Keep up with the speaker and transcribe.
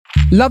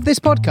Love this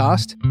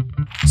podcast?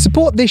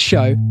 Support this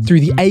show through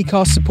the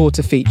Acast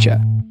supporter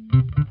feature.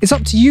 It's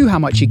up to you how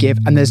much you give,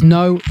 and there's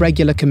no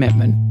regular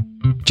commitment.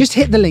 Just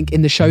hit the link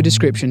in the show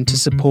description to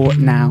support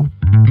now.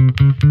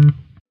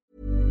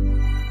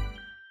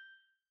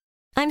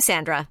 I'm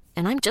Sandra,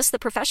 and I'm just the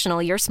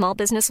professional your small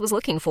business was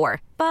looking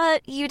for.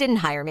 But you didn't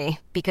hire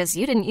me because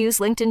you didn't use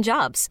LinkedIn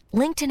Jobs.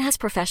 LinkedIn has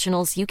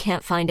professionals you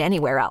can't find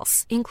anywhere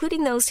else,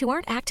 including those who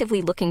aren't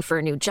actively looking for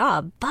a new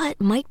job, but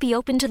might be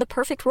open to the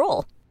perfect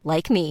role,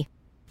 like me.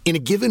 In a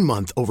given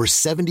month, over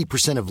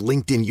 70% of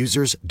LinkedIn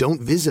users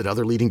don't visit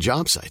other leading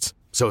job sites.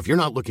 So if you're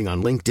not looking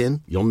on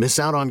LinkedIn, you'll miss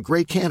out on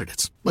great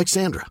candidates like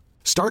Sandra.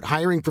 Start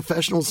hiring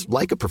professionals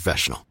like a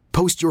professional.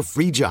 Post your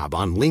free job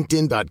on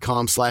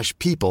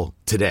linkedin.com/people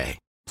today.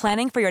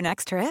 Planning for your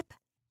next trip?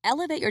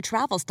 Elevate your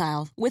travel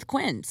style with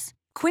Quince.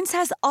 Quince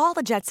has all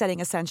the jet-setting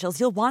essentials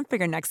you'll want for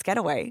your next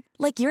getaway,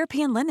 like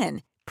European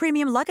linen,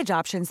 premium luggage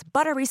options,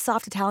 buttery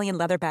soft Italian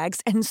leather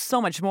bags, and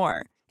so much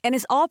more. And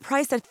is all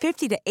priced at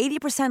 50 to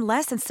 80%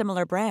 less than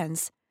similar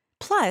brands.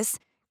 Plus,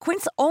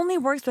 Quince only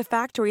works with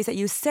factories that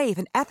use safe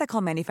and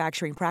ethical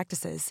manufacturing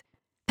practices.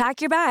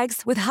 Pack your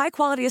bags with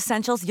high-quality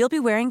essentials you'll be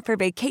wearing for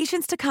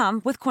vacations to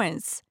come with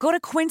Quince. Go to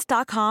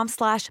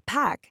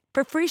quince.com/pack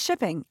for free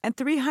shipping and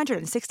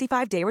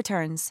 365-day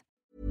returns.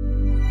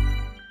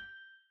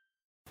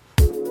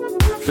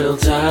 Phil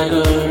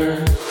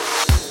Tiger.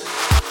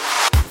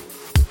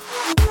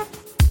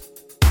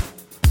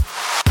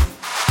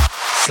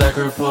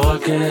 Slacker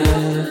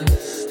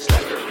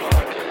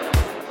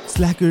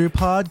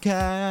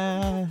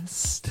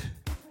Podcast.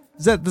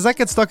 Does that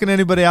get stuck in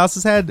anybody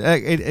else's head?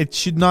 It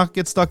should not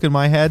get stuck in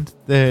my head.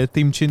 The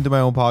theme tune to my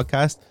own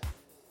podcast. Can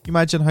you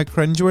imagine how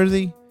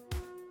cringeworthy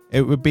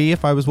it would be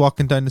if I was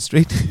walking down the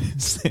street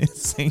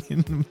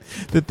singing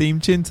the theme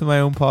tune to my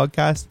own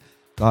podcast?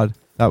 God,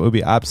 that would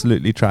be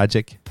absolutely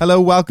tragic.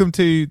 Hello, welcome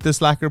to the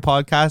Slacker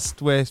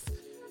Podcast with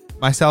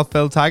myself,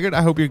 Phil Taggart.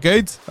 I hope you're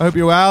good. I hope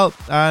you're well.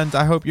 And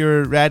I hope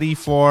you're ready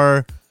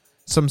for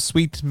some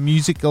sweet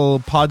musical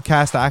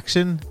podcast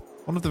action.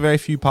 One of the very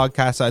few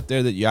podcasts out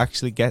there that you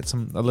actually get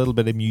a little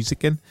bit of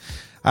music in.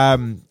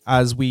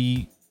 As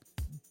we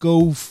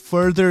go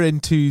further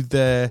into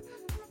the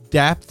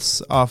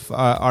depths of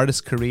artist's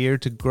career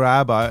to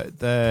grab out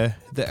the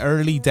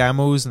early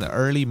demos and the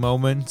early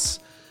moments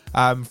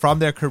from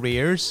their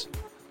careers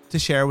to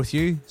share with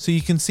you. So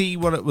you can see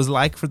what it was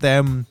like for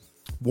them,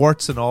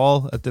 warts and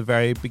all, at the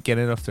very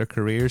beginning of their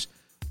careers.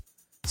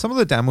 Some of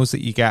the demos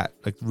that you get,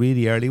 like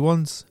really early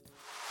ones,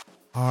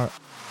 are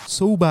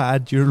so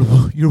bad you're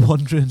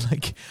wondering,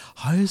 like,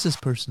 how is this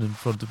person in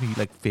front of me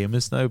like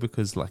famous now,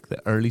 because like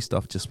the early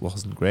stuff just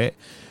wasn't great.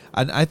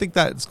 And I think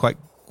that's quite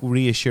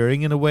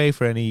reassuring in a way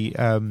for any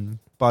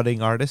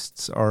budding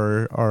artists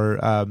or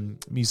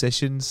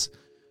musicians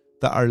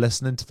that are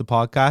listening to the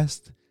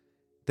podcast.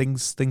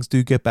 Things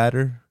do get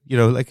better, you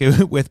know, like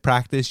with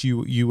practice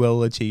you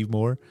will achieve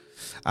more.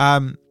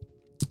 And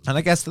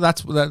I guess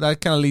that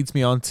kind of leads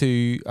me on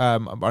to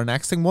our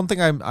next thing. One thing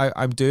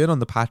I'm doing on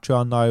the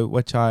Patreon now,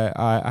 which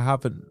I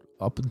haven't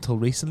up until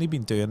recently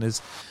been doing,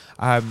 is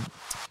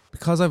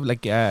because I've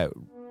like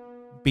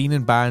been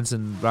in bands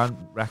and ran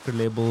record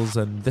labels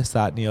and this,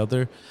 that, and the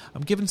other.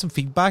 I'm giving some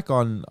feedback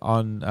on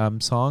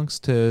songs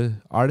to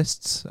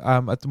artists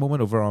at the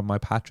moment over on my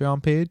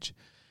Patreon page.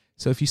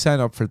 So if you sign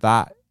up for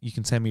that, you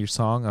can send me your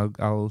song.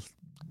 I'll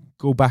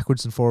go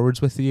backwards and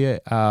forwards with you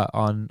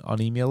on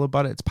email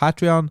about it. It's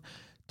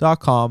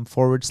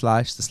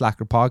patreon.com/the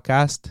Slacker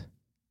Podcast.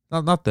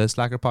 Not the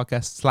Slacker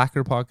Podcast,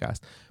 Slacker Podcast.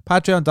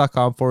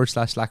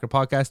 Patreon.com/Slacker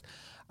Podcast.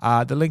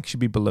 The link should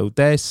be below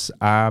this.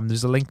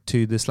 There's a link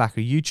to the Slacker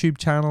YouTube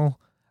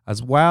channel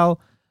as well.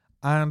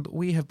 And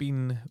we have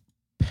been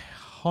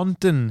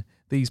hunting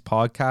these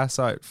podcasts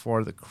out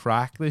for the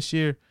crack this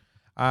year.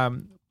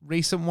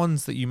 Recent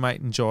ones that you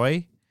might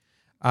enjoy.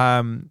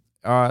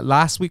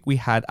 Last week we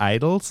had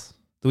Idols.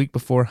 The week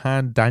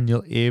beforehand,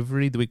 Daniel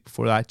Avery. The week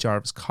before that,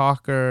 Jarvis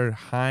Cocker,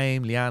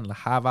 Haim, Leanne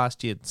LaHavas,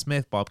 Jaden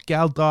Smith, Bob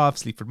Geldof,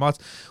 Sleaford Mott's.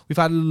 We've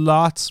had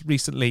lots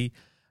recently,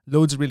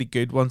 loads of really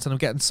good ones, and I'm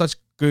getting such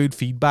good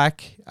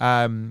feedback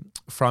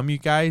from you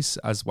guys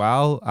as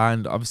well,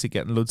 and obviously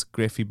getting loads of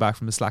great feedback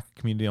from the Slacker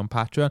community on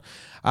Patreon.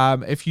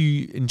 If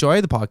you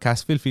enjoy the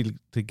podcast, feel free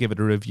to give it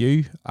a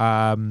review,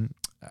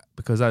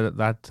 because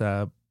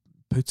that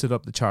puts it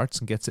up the charts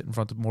and gets it in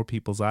front of more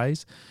people's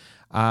eyes.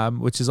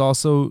 Which is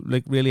also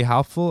like really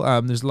helpful.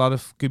 There's a lot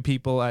of good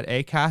people at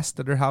Acast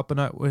that are helping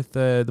out with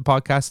the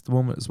podcast at the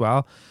moment as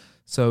well.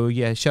 So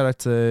yeah, shout out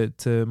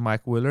to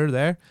Mike Wheeler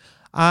there.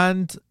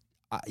 And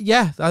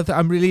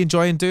I'm really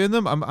enjoying doing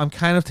them. I'm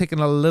kind of taking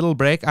a little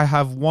break. I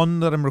have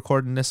one that I'm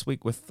recording this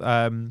week with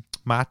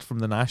Matt from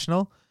The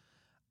National,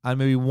 and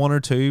maybe one or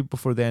two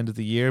before the end of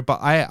the year.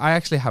 But I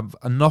actually have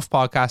enough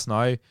podcasts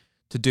now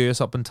to do us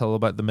up until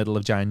about the middle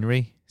of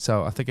January.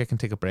 So I think I can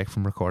take a break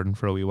from recording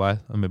for a wee while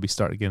and maybe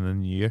start again in the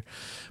new year.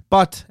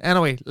 But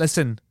anyway,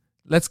 listen,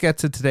 let's get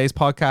to today's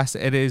podcast.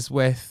 It is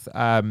with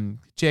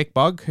Jake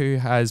Bugg, who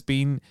has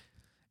been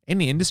in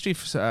the industry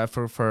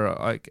for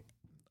like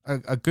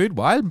a good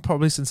while,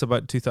 probably since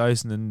about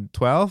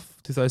 2012,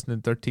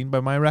 2013 by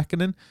my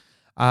reckoning.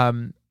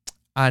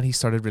 And he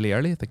started really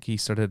early. I think he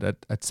started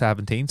at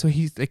 17. So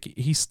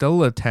he's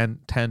still a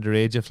tender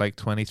age of like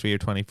 23 or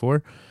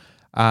 24.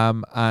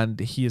 And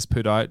he has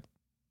put out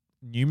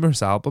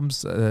numerous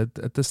albums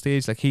at this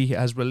stage. Like, he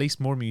has released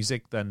more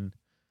music than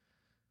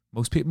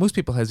most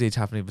people his age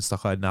haven't even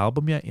stuck out an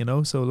album yet, you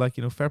know. So, like,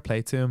 you know, fair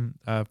play to him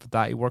for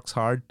that. He works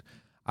hard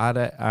at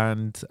it.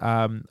 And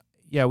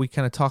yeah, we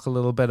kind of talk a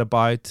little bit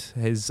about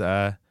his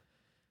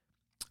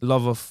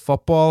love of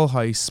football,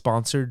 how he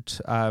sponsored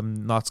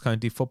Notts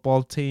County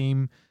football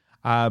team,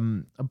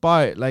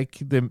 about like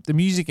the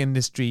music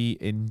industry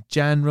in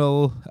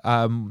general,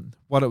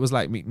 what it was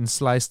like meeting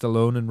Sly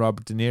Stallone and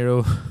Robert De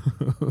Niro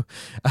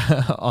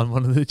on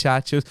one of the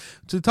chat shows,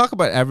 to talk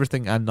about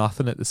everything and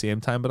nothing at the same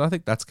time. But I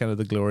think that's kind of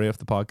the glory of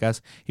the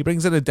podcast. He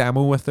brings in a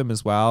demo with him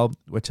as well,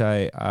 which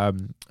I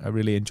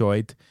really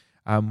enjoyed,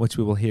 which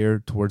we will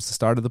hear towards the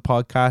start of the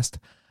podcast.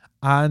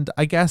 And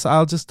I guess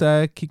I'll just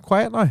keep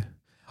quiet now.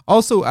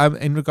 Also,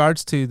 in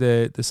regards to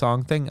the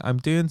song thing, I'm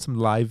doing some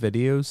live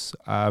videos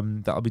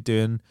that I'll be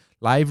doing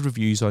live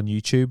reviews on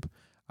YouTube,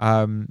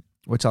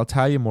 which I'll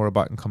tell you more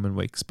about in coming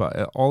weeks.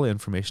 But all the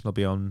information will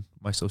be on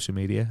my social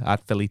media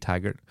at Philly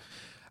Taggart.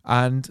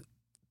 And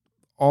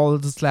all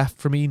that's left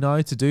for me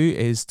now to do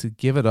is to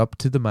give it up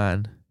to the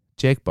man,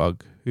 Jake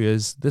Bugg, who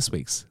is this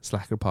week's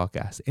Slacker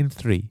podcast. In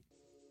 3,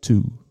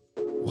 2,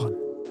 1.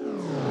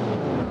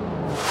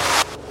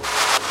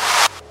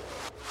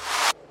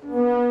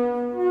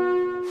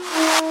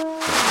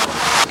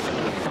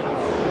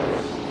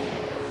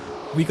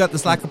 We got the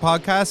Slacker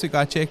podcast, we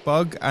got Jake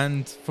Bugg,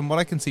 and from what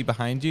I can see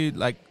behind you,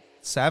 like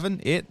 7,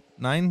 8,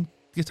 9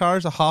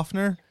 guitars, a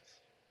Hofner.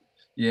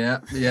 Yeah,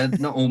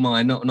 not all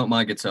mine, not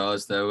my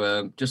guitars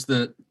though. Just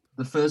the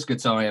first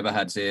guitar I ever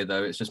had's here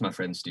though. It's just my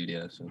friend's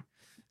studio. So.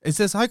 Is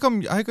this how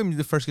come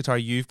the first guitar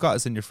you've got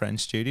is in your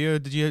friend's studio?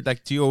 Did you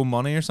do you owe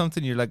money or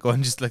something? You're like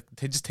going just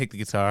take the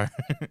guitar.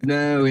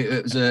 No,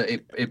 it was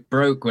it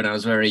broke when I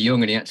was very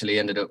young, and he actually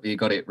he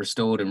got it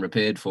restored and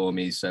repaired for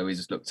me. So he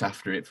just looked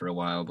after it for a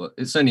while. But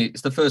it's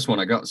the first one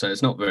I got, so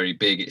it's not very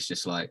big. It's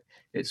just like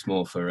it's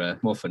more for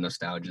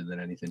nostalgia than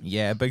anything.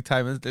 Yeah, big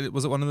time.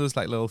 Was it one of those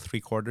like little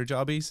 3/4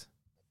 jobbies?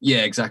 Yeah,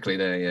 exactly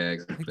there. Yeah,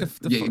 exactly.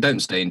 You don't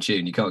stay in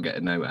tune. You can't get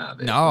a note out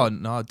of it.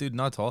 No, dude,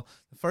 not at all.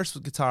 The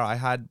first guitar I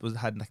had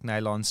had like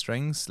nylon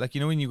strings. Like,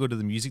 you know when you go to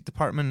the music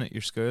department at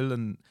your school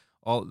and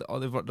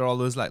they're all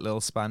those like little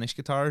Spanish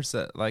guitars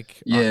that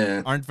like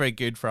aren't very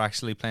good for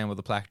actually playing with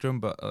a plectrum,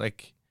 but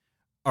like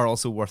are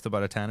also worth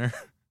about a tenner.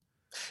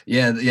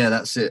 Yeah,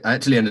 that's it. I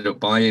actually ended up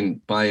buying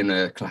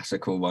a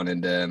classical one,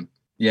 and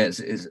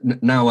it's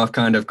now I've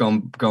kind of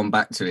gone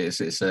back to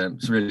it.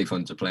 It's really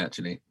fun to play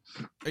actually.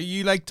 Are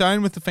you like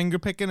down with the finger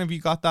picking? Have you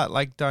got that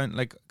like down?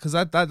 Like, because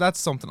that's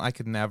something I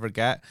could never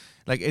get.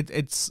 Like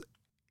it's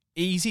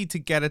easy to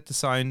get it to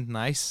sound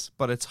nice,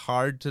 but it's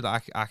hard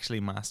to actually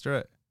master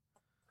it.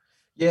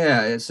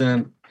 Yeah, it's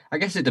I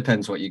guess it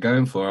depends what you're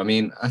going for. I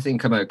mean, I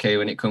think I'm okay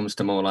when it comes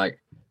to more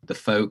like the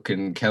folk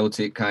and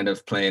Celtic kind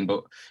of playing,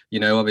 but you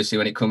know, obviously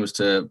when it comes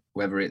to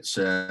whether it's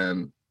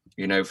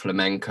you know,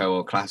 flamenco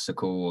or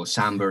classical or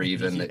samba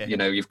even, yeah. You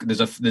know,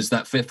 there's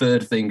that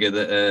third finger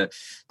that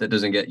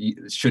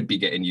should be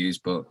getting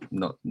used, but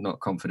not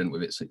confident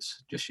with it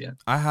just yet.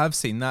 I have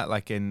seen that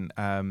like in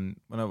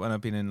when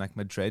I've been in like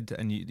Madrid,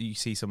 and you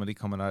see somebody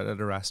coming out at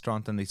a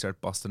restaurant and they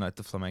start busting out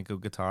the flamenco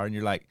guitar, and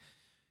you're like,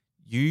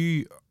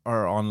 you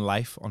are on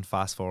life on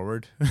fast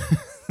forward.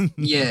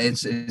 Yeah,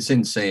 it's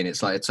insane.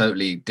 It's like a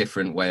totally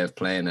different way of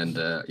playing, and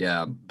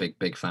yeah, I'm a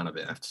big fan of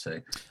it, I have to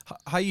say.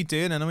 How you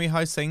doing anyway?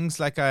 How's things?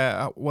 Like,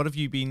 what have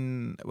you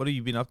been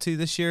up to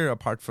this year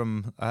apart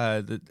from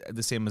the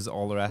same as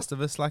all the rest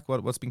of us? Like,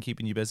 what's been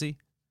keeping you busy?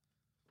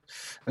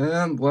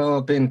 Well,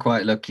 I've been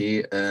quite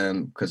lucky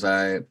because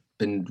I've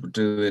been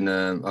doing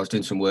I was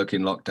doing some work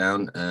in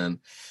lockdown,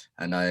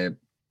 and I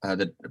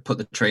put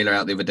the trailer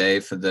out the other day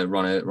for the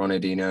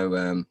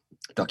Ronaldinho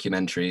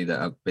documentary that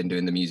I've been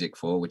doing the music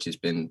for, which has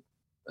been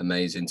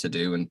amazing to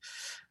do. And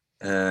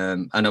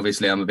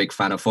obviously I'm a big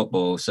fan of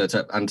football, so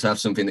to have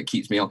something that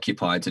keeps me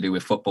occupied to do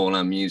with football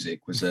and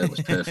music was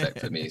perfect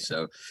for me.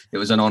 So it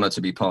was an honor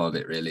to be part of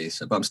it, really.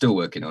 So, but I'm still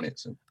working on it.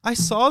 So I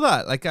saw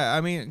that, like, I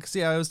mean, cause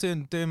yeah, I was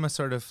doing my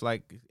sort of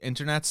like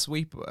internet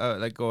sweep,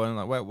 like going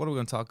like, what are we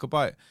going to talk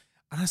about?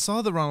 And I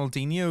saw the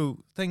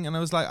Ronaldinho thing, and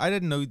I was like, I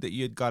didn't know that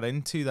you had got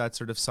into that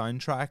sort of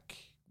soundtrack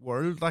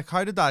world. Like,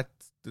 how did that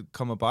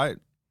come about?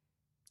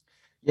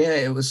 Yeah,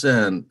 it was,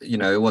 you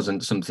know, it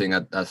wasn't something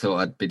I thought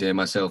I'd be doing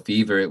myself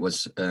either. It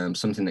was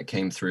something that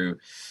came through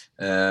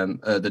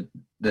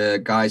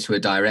the guys who were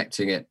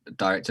directed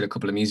a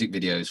couple of music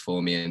videos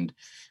for me, and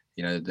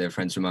you know, they're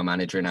friends with my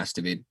manager and asked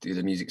to do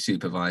the music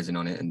supervising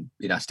on it, and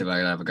he'd asked if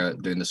I'd have a go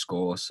at doing the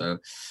score. So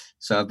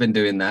I've been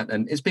doing that,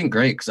 and it's been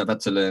great because I've had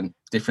to learn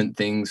different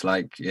things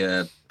like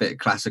a bit of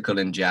classical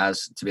and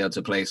jazz to be able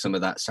to play some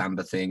of that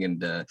samba thing,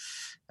 and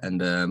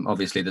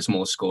obviously there's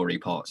more scorey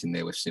parts in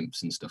there with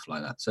synths and stuff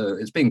like that. So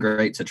it's been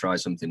great to try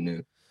something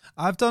new.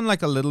 I've done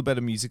like a little bit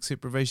of music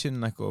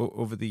supervision like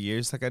over the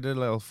years. Like I did a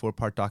little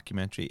 4-part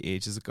documentary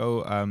ages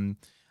ago,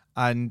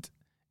 and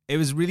it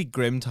was really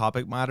grim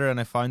topic matter, and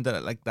I found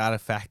that like that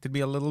affected me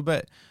a little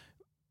bit.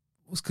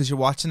 Was because you're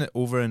watching it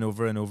over and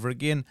over and over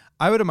again.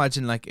 I would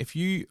imagine like if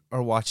you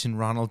are watching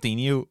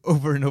Ronaldinho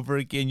over and over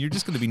again, you're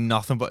just going to be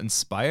nothing but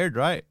inspired,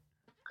 right?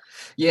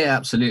 Yeah,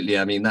 absolutely.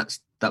 I mean,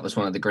 that was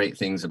one of the great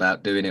things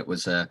about doing it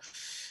was,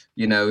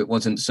 you know, it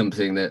wasn't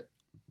something that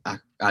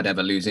I'd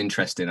ever lose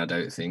interest in. I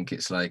don't think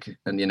it's like,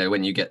 and you know,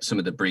 when you get some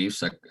of the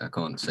briefs, I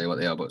can't say what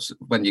they are, but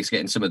when you're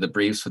getting some of the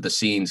briefs for the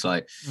scenes,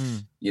 like,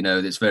 you know,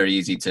 it's very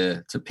easy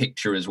to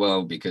picture as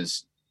well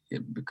because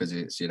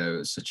it's, you know,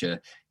 it's such a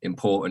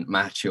important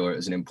match or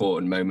it's an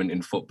important moment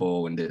in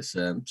football, and it's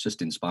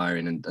just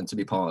inspiring and to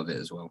be part of it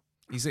as well.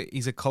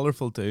 He's a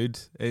colourful dude,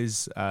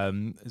 is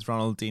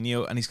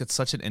Ronaldinho, and he's got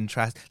such an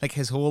interest, like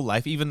his whole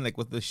life, even like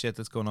with the shit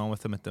that's going on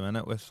with him at the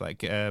minute with like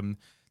the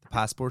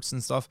passports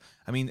and stuff.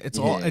 I mean, it's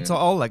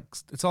all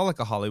like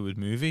a Hollywood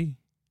movie.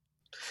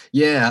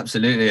 Yeah,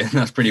 absolutely, and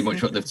that's pretty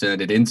much what they've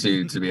turned it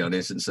into, to be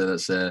honest. And so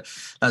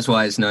that's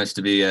why it's nice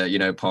to be you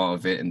know, part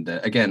of it. And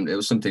again, it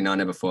was something I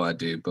never thought I'd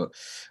do,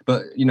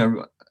 but you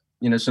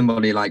know,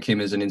 somebody like him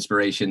is an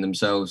inspiration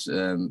themselves.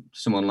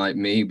 Someone like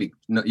me,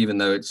 not even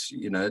though it's,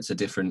 you know, it's a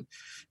different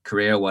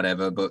career or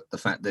whatever, but the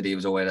fact that he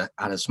was always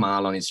had a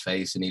smile on his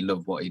face and he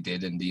loved what he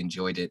did and he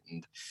enjoyed it,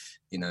 and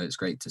you know, it's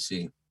great to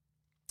see.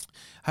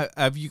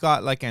 Have you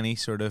got like any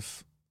sort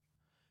of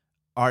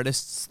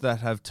artists that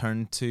have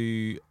turned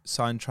to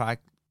soundtrack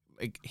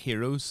like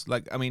heroes?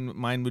 Like, I mean,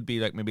 mine would be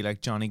like maybe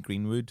like Johnny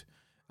Greenwood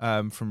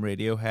from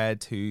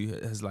Radiohead, who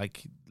has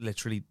like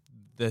literally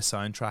the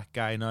soundtrack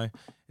guy now.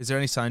 Is there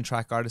any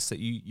soundtrack artists that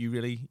you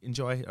really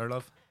enjoy or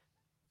love?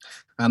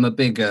 I'm a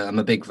big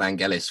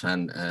Vangelis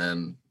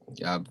fan.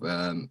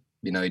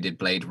 You know, he did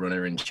Blade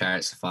Runner and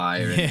Chariots of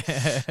Fire,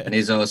 and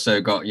he's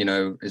also got, you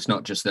know, it's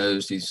not just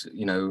those. He's,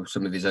 you know,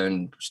 some of his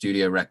own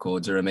studio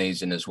records are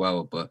amazing as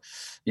well. But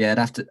yeah,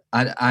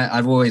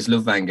 I've always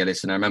loved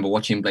Vangelis, and I remember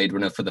watching Blade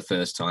Runner for the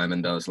first time,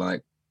 and I was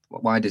like,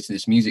 why is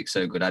this music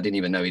so good? I didn't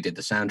even know he did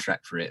the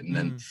soundtrack for it, and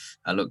then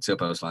I looked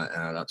up, I was like,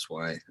 oh, that's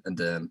why.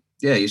 And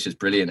yeah, he's just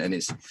brilliant, and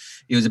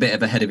he was a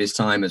bit ahead of his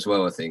time as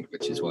well, I think,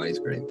 which is why he's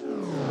great.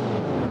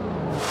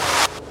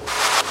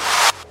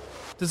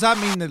 Does that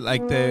mean that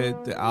like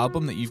the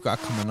album that you've got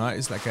coming out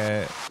is like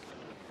a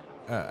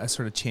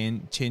sort of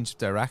change of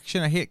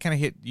direction? I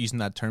hate using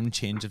that term,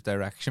 change of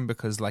direction,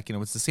 because like, you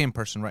know, it's the same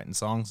person writing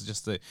songs,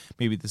 just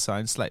maybe the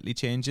sound slightly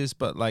changes.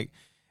 But like,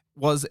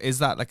 is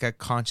that like a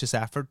conscious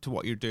effort to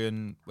what you're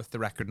doing with the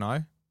record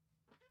now?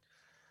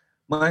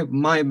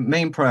 My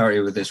main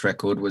priority with this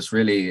record was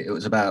really, it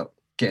was about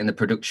getting the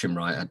production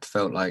right. I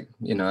felt like,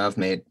 you know, I've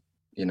made,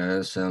 you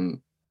know,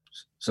 some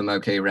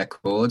okay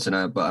records,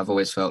 but I've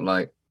always felt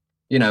like,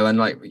 you know, and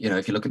like, you know,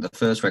 if you look at the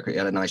first record, it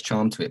had a nice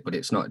charm to it, but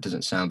it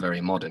doesn't sound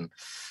very modern.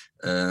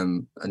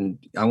 And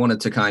I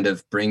wanted to kind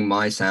of bring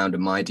my sound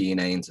and my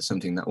DNA into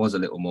something that was a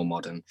little more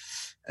modern.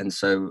 And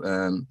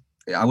so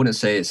I wouldn't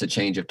say it's a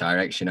change of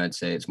direction. I'd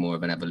say it's more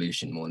of an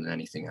evolution more than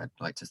anything, I'd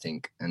like to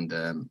think. And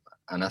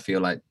I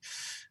feel like,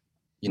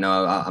 you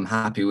know, I'm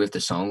happy with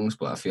the songs,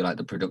 but I feel like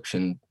the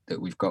production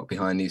that we've got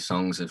behind these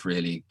songs have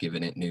really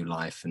given it new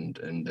life,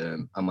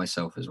 and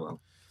myself as well.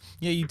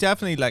 Yeah, you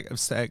definitely like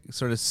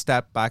sort of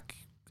step back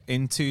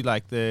into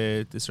like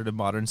the sort of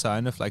modern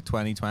sound of like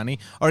 2020,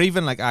 or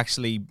even like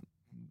actually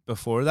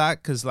before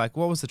that, because like,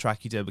 what was the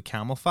track you did with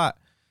Camel Fat?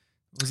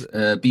 Was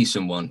it Be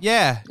Someone?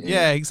 Yeah,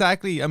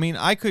 exactly. I mean,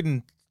 I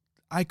couldn't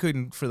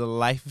for the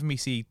life of me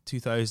see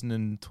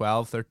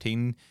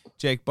 2012-13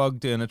 Jake Bugg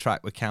doing a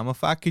track with Camel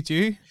Fat. Could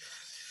you?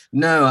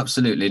 No,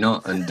 absolutely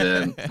not. And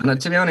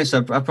and to be honest,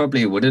 I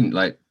probably wouldn't.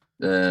 Like,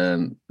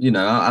 you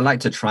know, I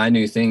like to try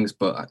new things,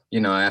 but you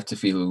know, I have to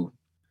feel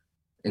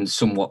in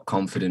somewhat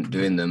confident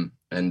doing them.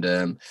 And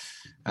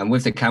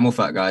with the Camel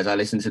Fat guys, I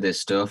listened to this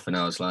stuff and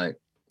I was like,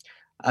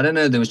 I don't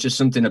know, there was just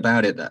something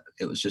about it that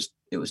it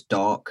was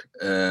dark,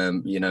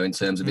 you know, in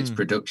terms of its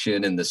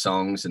production and the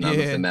songs, and I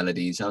love the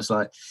melodies. I was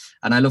like,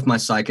 and I love my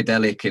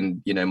psychedelic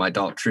and, you know, my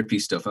dark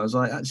trippy stuff. I was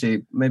like,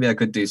 actually, maybe I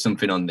could do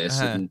something on this.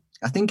 And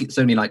I think it's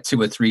only like 2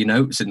 or 3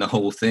 notes in the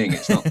whole thing.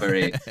 It's not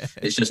very,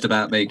 it's just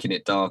about making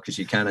it dark as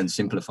you can and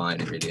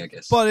simplifying it, really, I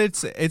guess. But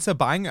it's a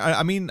banger.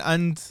 I mean,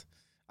 and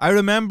I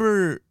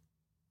remember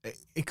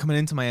it coming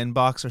into my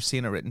inbox or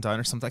seeing it written down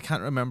or something. I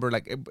can't remember.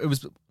 Like it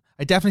was,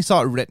 I definitely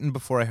saw it written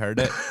before I heard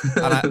it,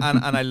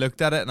 and I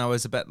looked at it and I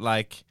was a bit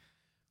like,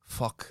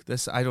 "Fuck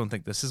this! I don't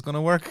think this is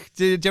gonna work."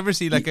 Did you ever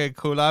see like a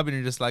collab and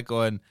you're just like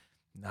going,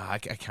 "Nah, I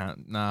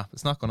can't. Nah,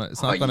 it's not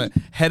gonna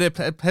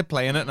hit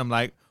play in it," and I'm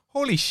like,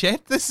 "Holy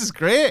shit, this is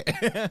great!"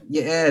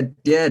 yeah,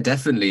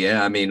 definitely.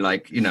 Yeah, I mean,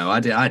 like, you know, I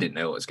didn't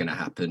know what was gonna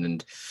happen,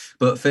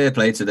 but fair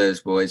play to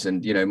those boys,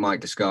 and you know, Mike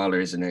DeScala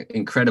is an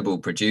incredible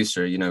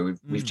producer. You know,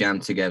 we've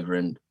jammed together,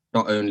 and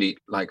not only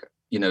like,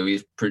 you know,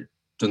 he's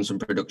done some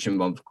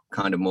production of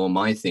kind of more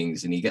my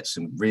things, and he gets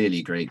some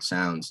really great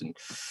sounds, and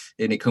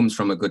it comes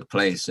from a good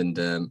place. And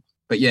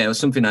but yeah, it was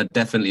something I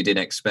definitely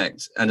didn't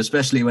expect, and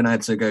especially when I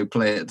had to go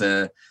play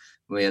at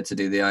we had to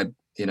do the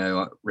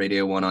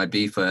Radio 1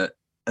 Ibiza,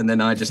 and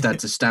then I just had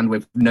to stand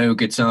with no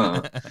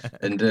guitar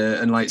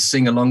and like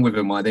sing along with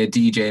them while they're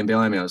DJing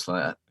behind me. I was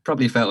like, I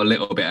probably felt a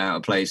little bit out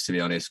of place, to be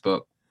honest,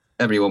 but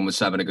everyone was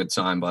having a good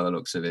time by the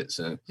looks of it.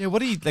 So yeah, what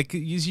do you like?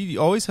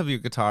 You always have your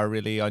guitar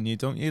really on you,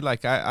 don't you?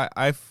 Like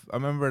I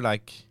remember,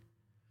 like,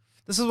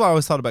 this is what I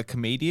always thought about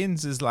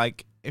comedians, is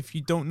like, if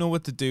you don't know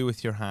what to do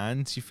with your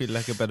hands, you feel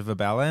like a bit of a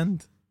bell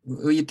end.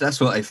 Well,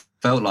 that's what I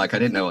felt like. I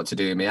didn't know what to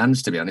do with my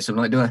hands, to be honest. I'm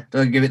like, do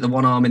I give it the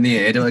one arm in the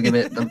air? Do I give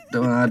it?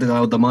 do I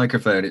hold the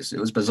microphone? It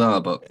was bizarre,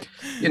 but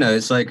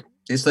it's like,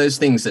 it's those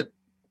things that,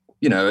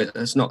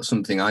 it's not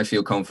something I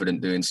feel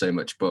confident doing so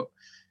much, but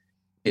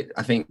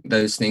I think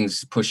those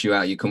things push you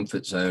out of your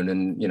comfort zone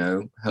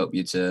and help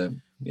you to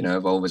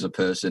evolve as a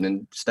person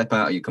and step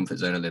out of your comfort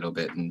zone a little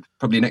bit. And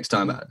probably next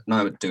time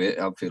I would do it,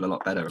 I'll feel a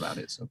lot better about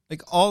it. So,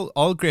 like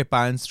all great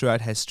bands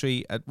throughout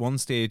history, at one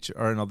stage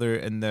or another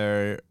in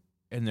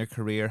their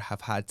career,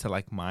 have had to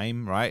like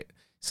mime, right?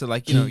 So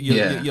like,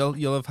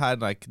 you'll have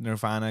had like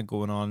Nirvana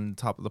going on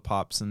Top of the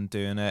Pops and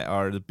doing it,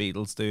 or the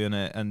Beatles doing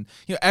it, and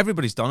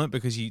everybody's done it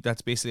because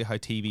that's basically how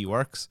TV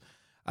works.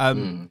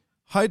 Because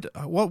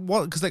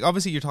like,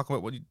 obviously you're talking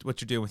about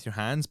what you're doing with your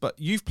hands, but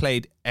you've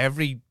played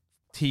every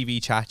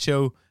TV chat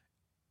show,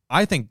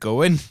 I think,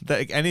 going,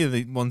 like any of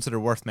the ones that are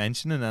worth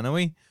mentioning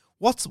anyway.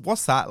 What's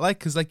that like?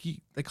 Because like,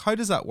 how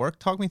does that work?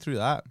 Talk me through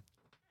that.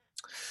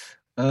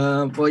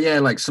 Well, yeah,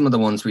 like some of the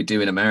ones we do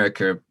in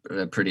America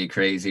are pretty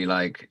crazy,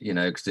 like,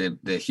 because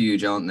they're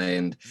huge, aren't they?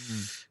 And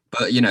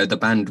but the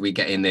band, we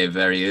get in there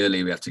very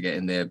early. We have to get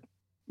in there,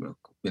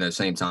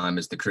 same time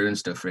as the crew and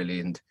stuff, really.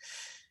 And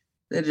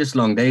they're just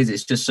long days.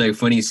 It's just so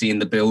funny seeing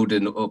the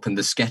building up and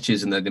the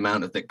sketches and the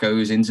amount that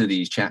goes into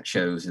these chat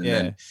shows. And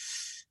then,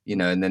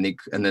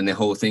 and then the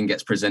whole thing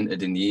gets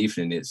presented in the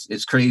evening.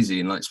 It's crazy.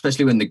 And like,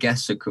 especially when the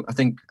guests are, I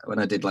think when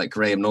I did like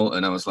Graham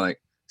Norton, I was like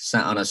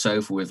sat on a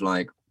sofa with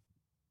like,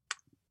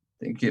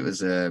 I think it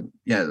was I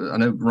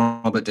know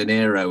Robert De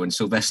Niro and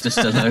Sylvester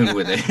Stallone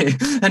with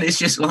it, and it's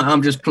just like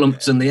I'm just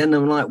plumped on the end.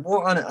 I'm like,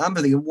 I'm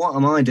thinking, what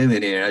am I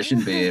doing here? I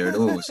shouldn't be here at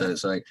all. So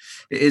it's like,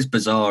 it is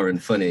bizarre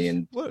and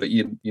funny, but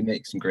you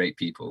make some great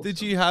people.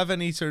 Did you have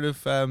any sort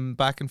of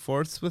back and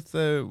forths with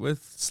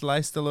Sly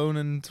Stallone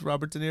and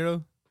Robert De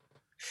Niro?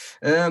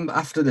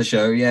 After the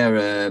show,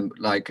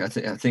 like I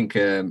think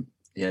De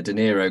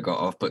Niro got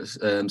off, but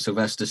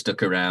Sylvester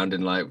stuck around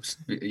and like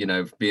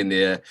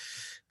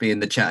being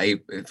the chatty,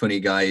 funny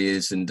guy he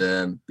is. And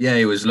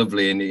he was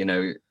lovely.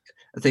 And,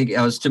 I think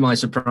I was, to my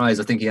surprise,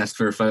 I think he asked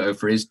for a photo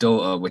for his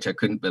daughter, which I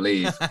couldn't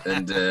believe.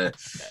 And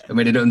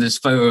we did on this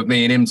photo of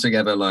me and him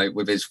together, like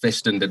with his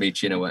fist under me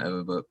chin or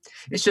whatever. But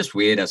it's just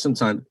weird. I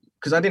sometimes,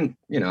 because I didn't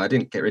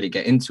really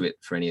get into it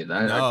for any of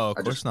that. No,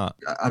 of course not.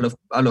 I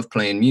love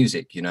playing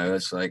music,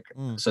 it's like,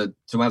 so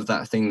to have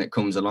that thing that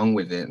comes along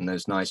with it and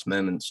those nice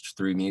moments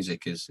through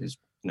music is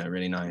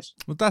really nice.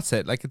 Well, that's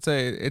it. Like,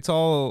 it's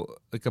all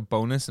like a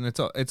bonus, and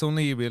it's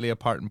only really a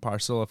part and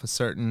parcel of a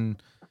certain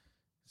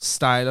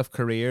style of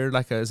career.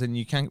 Like, as in,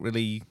 you can't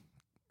really.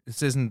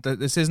 This isn't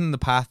the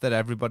path that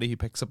everybody who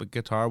picks up a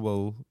guitar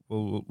will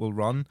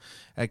run.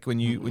 Like when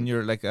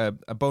you're like a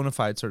bona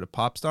fide sort of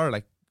pop star,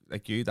 like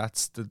you,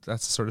 that's the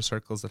sort of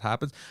circles that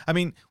happens. I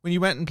mean, when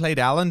you went and played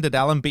Ellen, did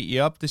Ellen beat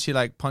you up? Did she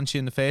like punch you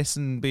in the face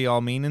and be all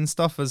mean and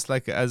stuff, as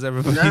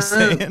everybody's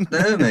saying?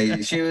 No,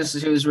 mate. She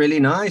was really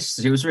nice.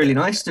 She was really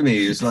nice to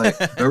me. It was like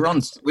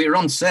we were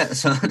on set,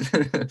 so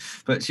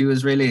but she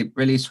was really,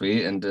 really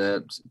sweet and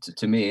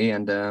to me,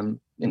 and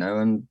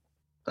and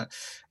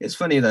it's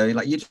funny though.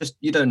 Like,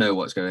 you don't know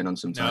what's going on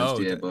sometimes,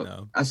 do you? But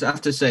no. I have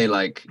to say,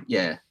 like,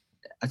 I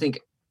think.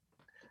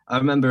 I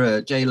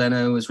remember Jay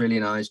Leno was really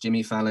nice.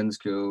 Jimmy Fallon's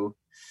cool.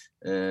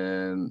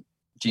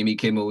 Jimmy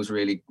Kimmel was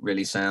really,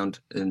 really sound.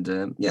 And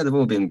they've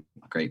all been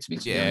great to me.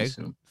 To be honest,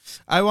 so.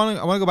 I want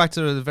to go back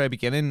to the very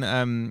beginning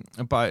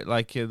about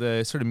like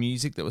the sort of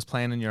music that was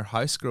playing in your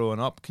house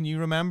growing up. Can you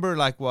remember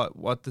like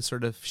what the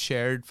sort of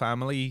shared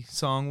family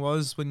song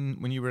was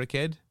when you were a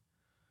kid?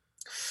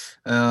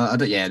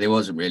 There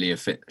wasn't really a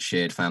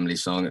shared family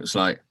song. It was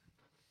like,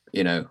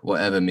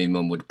 whatever me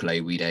mum would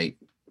play, we'd ate.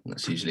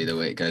 That's usually the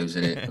way it goes,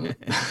 isn't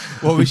it?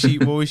 What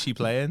was she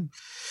playing?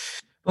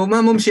 Well,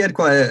 my mum, she had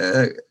quite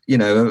she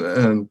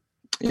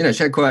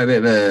had quite a bit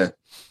of a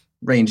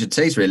range of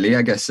taste, really.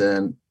 I guess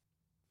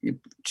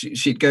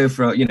she'd go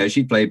for,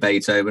 she'd play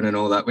Beethoven and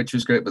all that, which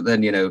was great. But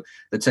then,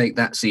 the Take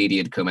That CD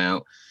had come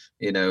out,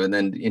 and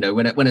then,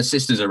 when her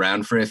sister's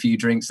around for a few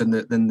drinks, then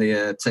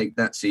the Take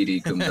That CD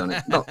comes on.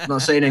 It.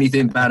 Not saying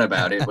anything bad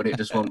about it, but it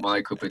just wasn't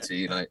my cup of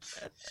tea. Like,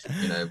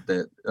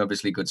 they're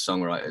obviously good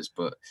songwriters,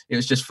 but it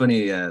was just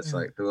funny. Yeah, it's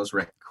like there was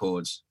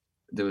records.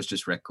 There was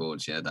just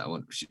records. Yeah, that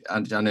one. I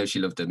know she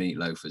loved the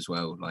Meatloaf as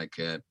well. Like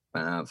Bat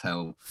Out of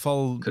Hell.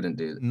 Full couldn't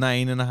do it.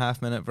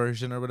 9.5 minute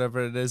version or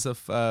whatever it is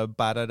of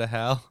Bat Out of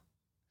Hell.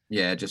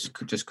 Yeah, just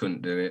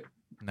couldn't do it.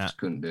 Nah. Just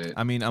couldn't do it.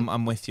 I mean,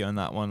 I'm with you on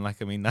that one.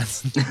 Like, I mean,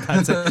 that's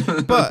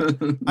it. But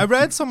I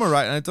read somewhere,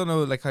 right, and I don't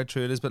know like how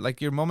true it is, but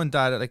like your mum and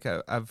dad, like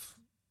I've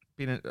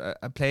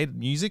played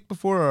music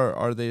before,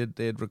 or they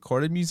had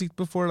recorded music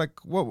before.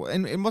 Like, what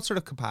in what sort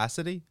of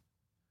capacity?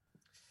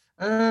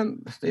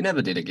 They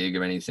never did a gig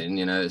or anything,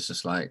 you know. It's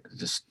just like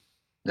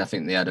I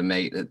think they had a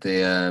mate that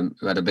they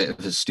who had a bit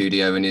of a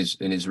studio in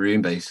his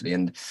room basically,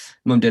 and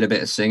Mum did a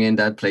bit of singing,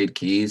 Dad played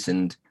keys,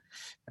 and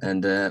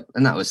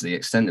that was the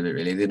extent of it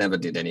really. They never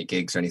did any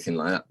gigs or anything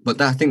like that. But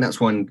I think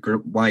that's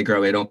why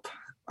growing up,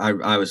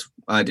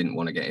 I didn't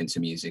want to get into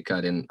music.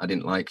 I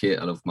didn't like it.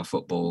 I loved my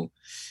football,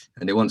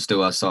 and it wasn't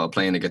till I started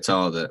playing the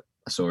guitar that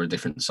I saw a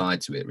different side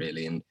to it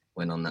really, and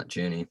went on that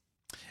journey.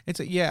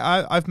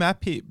 I've met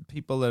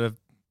people that have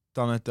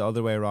done it the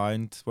other way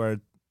around, where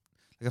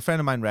like a friend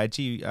of mine,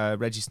 Reggie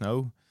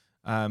Snow,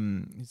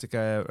 he's like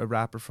a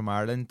rapper from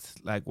Ireland,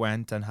 like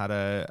went and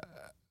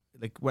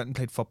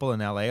played football in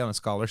LA on a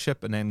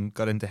scholarship, and then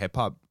got into hip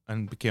hop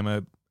and became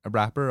a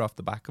rapper off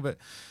the back of it.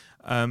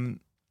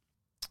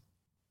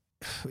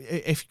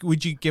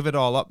 Would you give it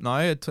all up now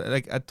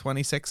at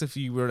 26 if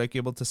you were like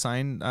able to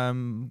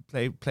sign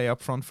play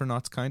up front for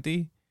Notts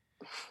County?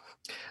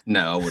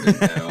 No, I wouldn't.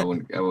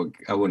 No,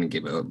 I wouldn't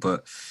give it up.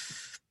 But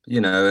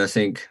you know, I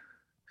think,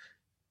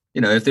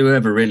 you know, if they were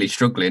ever really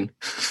struggling,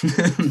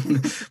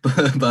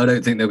 but I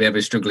don't think they'll be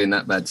ever struggling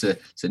that bad to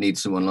need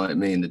someone like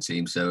me in the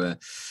team. So,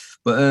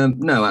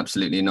 no,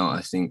 absolutely not.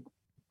 I think,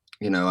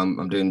 you know,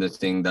 I'm doing the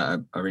thing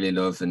that I really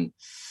love, and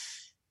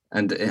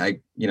I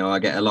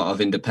get a lot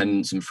of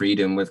independence and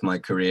freedom with my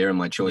career and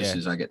my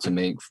choices I get to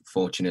make,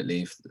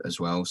 fortunately, as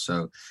well.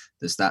 So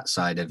there's that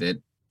side of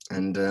it.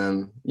 And,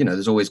 you know,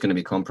 there's always going to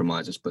be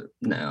compromises, but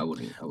no, I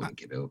wouldn't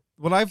give it up.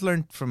 What I've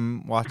learned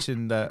from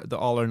watching the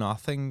All or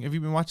Nothing, have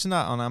you been watching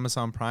that on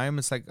Amazon Prime?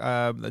 It's like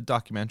a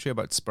documentary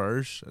about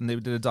Spurs, and they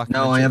did a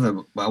documentary. No, I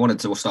haven't, but I wanted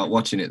to start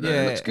watching it though.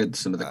 Yeah, it looks good,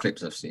 some of the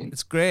clips I've seen.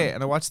 It's great,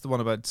 and I watched the one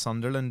about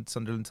Sunderland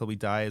Till We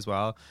Die as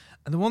well.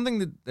 And the one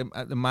thing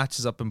that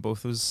matches up in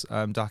both those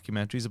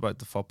documentaries about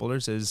the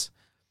footballers is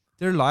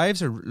their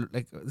lives are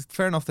like,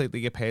 fair enough that they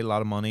get paid a lot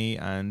of money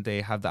and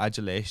they have the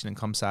adulation, and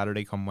come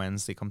Saturday, come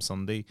Wednesday, come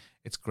Sunday,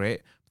 it's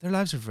great. But their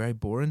lives are very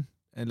boring,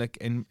 and like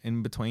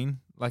in between.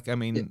 Like, I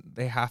mean,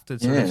 they have to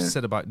sort of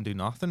sit about and do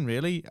nothing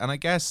really. And I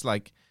guess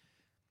like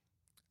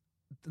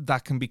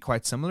that can be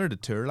quite similar to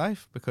tour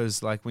life,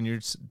 because like when you're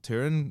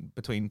touring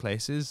between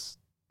places,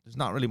 there's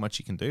not really much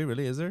you can do,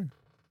 really, is there?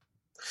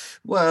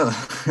 Well,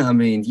 I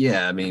mean,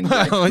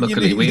 like,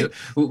 luckily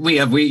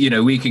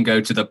we can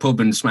go to the pub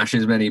and smash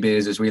as many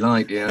beers as we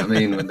like. You know what I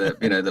mean? When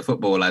the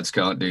football lads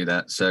can't do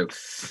that. So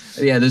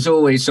yeah, there's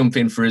always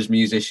something for us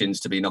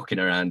musicians to be knocking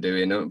around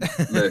doing,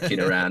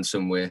 lurking around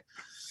somewhere.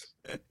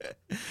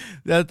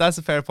 That's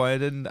a fair point. I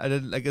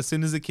didn't like, as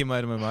soon as it came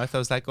out of my mouth, I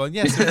was like, going,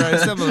 yes, they're very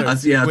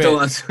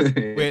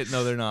similar. Wait,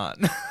 no, they're not.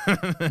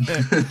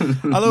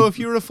 Although if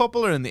you were a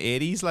footballer in the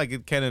 80s, like,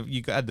 it kind of,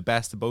 you had the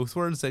best of both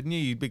worlds, didn't you?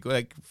 You'd be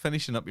like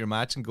finishing up your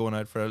match and going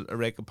out for a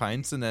rake of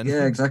pints, and then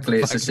exactly,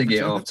 it's a ciggy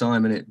at half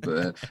time, isn't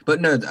it? But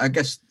no, I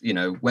guess, you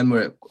know, when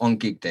we're on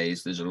gig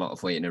days, there's a lot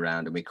of waiting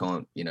around, and we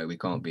can't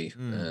be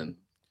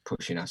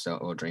pushing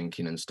ourselves or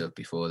drinking and stuff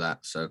before that.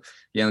 So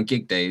yeah, on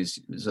gig days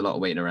there's a lot of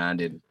waiting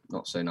around in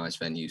not so nice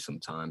venues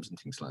sometimes and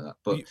things like that.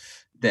 But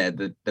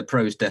the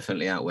pros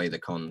definitely outweigh the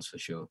cons for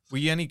sure. Were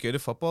you any good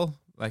at football?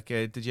 Like,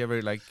 did you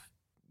ever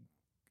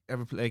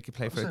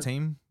play for a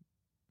team?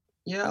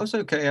 Yeah, I was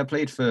okay. I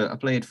played for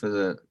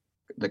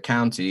the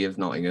county of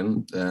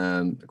Nottingham,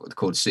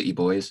 called City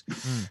Boys,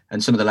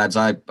 and some of the lads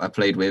I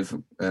played with,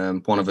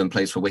 one of them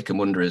plays for Wycombe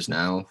Wanderers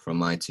now from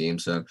my team.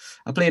 So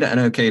I played at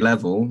an okay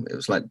level. It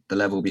was like the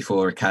level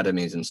before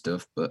academies and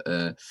stuff, but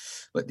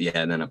yeah,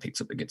 and then I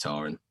picked up the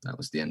guitar, and that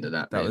was the end of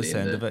that. That was the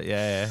end of it,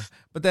 yeah.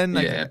 But then,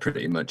 like,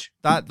 pretty much.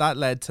 That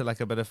led to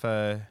like a bit of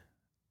a,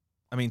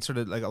 I mean, sort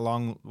of like a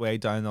long way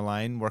down the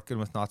line, working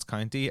with Notts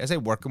County. I say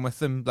working with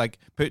them, like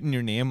putting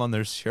your name on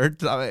their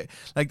shirt. Like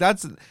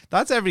that's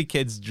every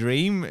kid's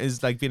dream,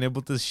 is like being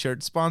able to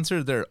shirt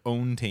sponsor their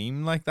own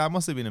team. Like, that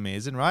must have been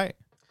amazing, right?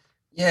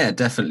 Yeah,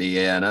 definitely.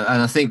 Yeah, and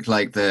I think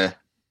like the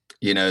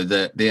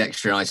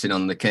extra icing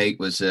on the cake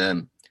was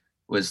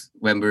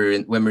when we were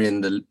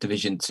in the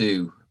Division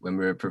 2, when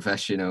we were a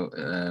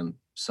professional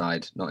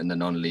side, not in the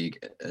non-league,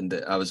 and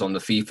I was on the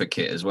FIFA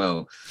kit as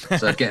well,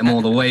 so I'd get them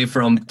all the way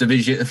from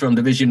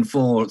Division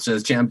 4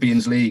 to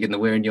Champions League, and they're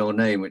wearing your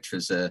name, which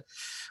was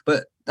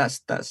but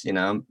that's you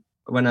know,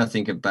 when I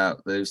think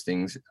about those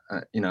things,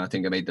 you know, I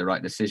think I made the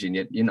right decision.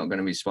 You're not going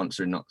to be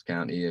sponsoring Notts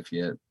County if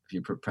you're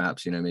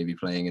perhaps, you know, maybe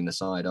playing in the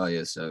side, are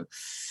you? So,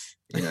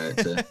 you know,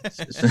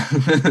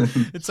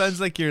 it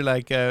sounds like you're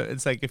like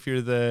it's like if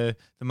you're the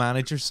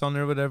manager's son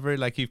or whatever,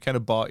 like you've kind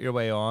of bought your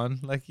way on,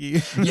 like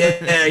you.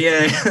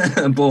 yeah,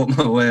 I bought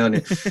my way on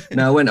it.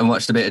 No, I went and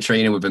watched a bit of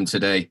training with him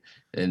today,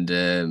 and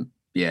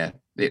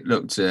it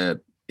looked no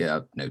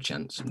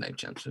chance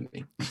for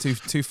me.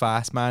 Too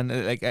fast, man.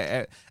 Like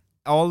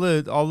all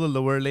the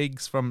lower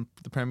leagues from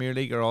the Premier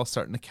League are all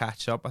starting to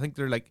catch up. I think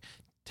they're like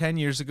 10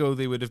 years ago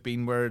they would have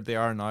been where they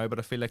are now, but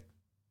I feel like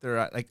they're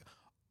at, like,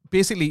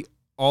 basically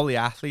all the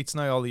athletes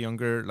now, all the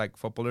younger like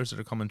footballers that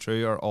are coming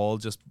through are all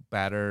just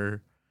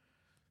better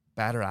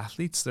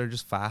athletes. They're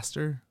just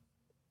faster.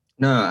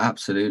 No,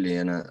 absolutely.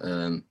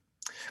 And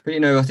but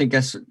you know, I think,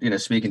 you know,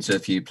 speaking to a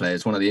few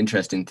players, one of the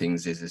interesting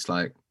things is it's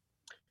like,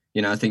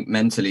 I think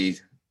mentally,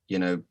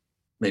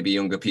 maybe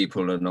younger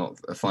people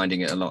are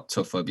finding it a lot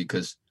tougher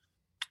because,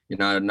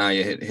 now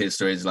you hear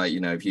stories like,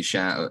 if you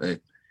shout at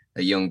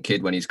a young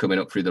kid when he's coming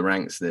up through the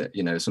ranks, that,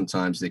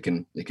 sometimes they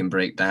can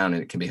break down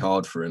and it can be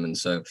hard for him. And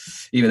so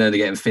even though they're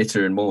getting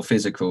fitter and more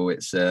physical,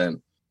 it's,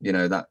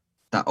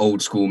 that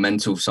old school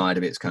mental side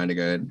of it's kind of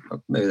going,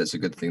 maybe that's a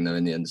good thing though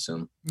in the end.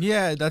 So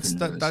yeah,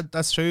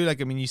 that's true.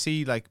 Like, I mean, you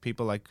see like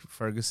people like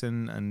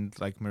Ferguson and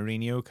like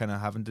Mourinho kind of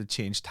having to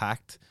change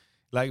tact,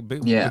 like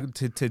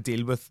to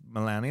deal with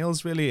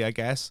millennials, really, I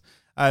guess.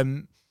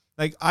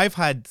 Like I've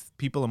had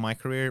people in my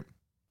career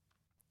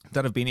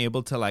that have been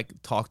able to like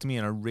talk to me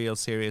in a real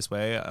serious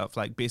way of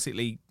like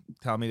basically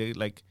tell me to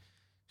like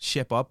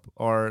ship up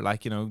or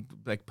like,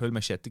 like pull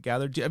my shit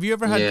together. Have you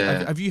ever had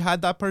have you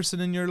had that person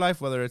in your life,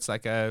 whether it's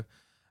like a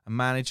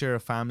manager, a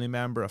family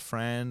member, a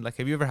friend? Like,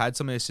 have you ever had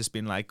somebody that's just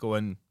been like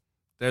going,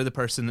 they're the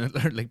person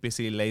that like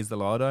basically lays the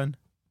law down?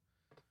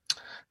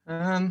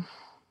 To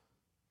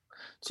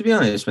be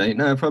honest, mate,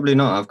 no, probably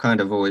not. I've kind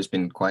of always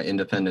been quite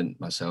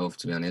independent myself,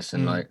 to be honest.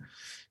 And like,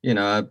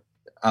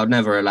 I'd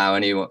never allow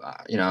anyone,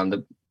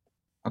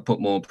 I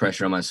put more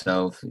pressure on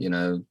myself,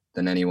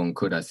 than anyone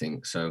could, I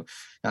think. So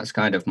that's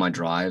kind of my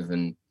drive.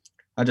 And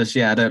I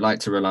don't like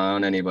to rely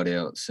on anybody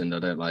else. And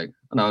I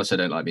also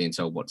don't like being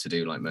told what to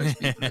do like most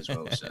people as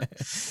well. So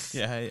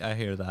yeah, I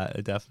hear that.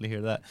 I definitely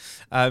hear that.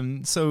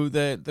 So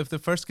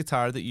the first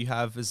guitar that you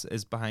have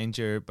is behind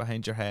your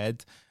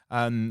head.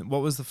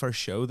 What was the first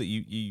show that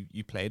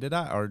you played it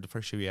at, or the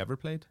first show you ever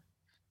played?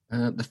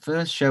 The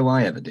first show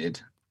I ever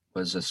did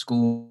was a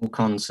school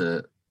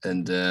concert,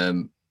 and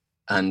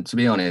to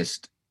be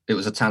honest, it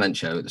was a talent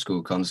show at the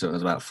school concert. I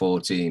was about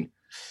 14,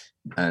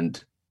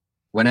 and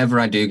whenever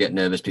I do get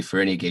nervous before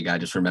any gig, I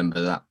just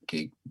remember that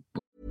gig.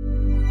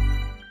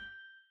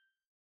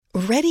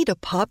 Ready to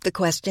pop the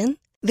question?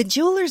 The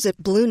jewelers at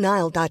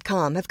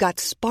BlueNile.com have got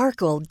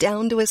sparkle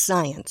down to a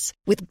science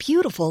with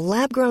beautiful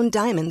lab-grown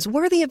diamonds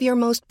worthy of your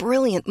most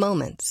brilliant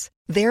moments.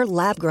 Their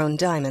lab-grown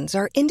diamonds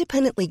are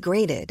independently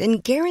graded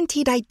and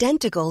guaranteed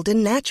identical to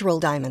natural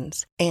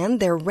diamonds, and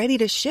they're ready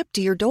to ship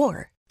to your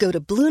door. Go to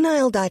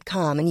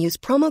BlueNile.com and use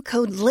promo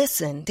code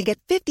LISTEN to get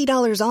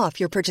 $50 off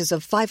your purchase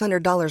of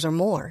 $500 or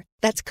more.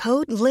 That's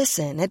code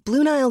LISTEN at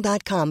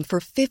BlueNile.com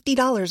for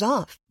 $50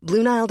 off.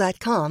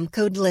 BlueNile.com,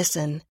 code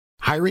LISTEN.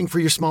 Hiring for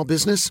your small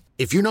business?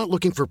 If you're not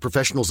looking for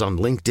professionals on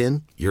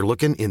LinkedIn, you're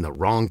looking in the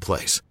wrong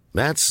place.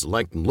 That's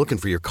like looking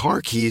for your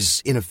car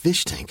keys in a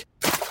fish tank.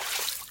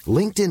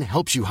 LinkedIn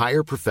helps you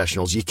hire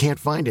professionals you can't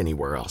find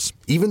anywhere else,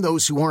 even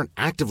those who aren't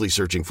actively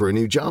searching for a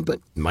new job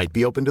but might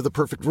be open to the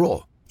perfect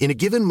role. In a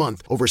given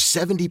month, over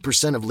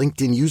 70% of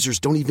LinkedIn users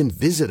don't even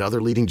visit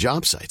other leading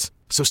job sites.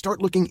 So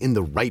start looking in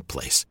the right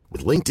place.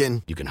 With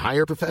LinkedIn, you can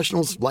hire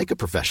professionals like a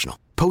professional.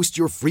 Post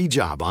your free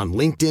job on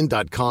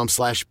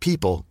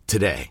linkedin.com/people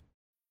today.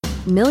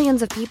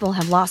 Millions of people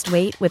have lost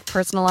weight with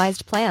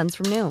personalized plans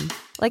from Noom.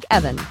 Like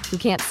Evan, who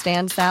can't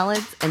stand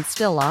salads and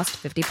still lost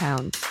 50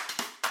 pounds.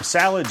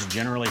 Salads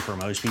generally for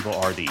most people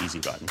are the easy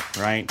button,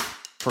 right?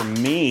 For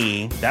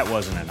me, that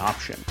wasn't an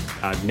option.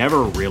 I never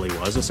really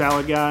was a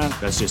salad guy.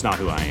 That's just not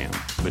who I am.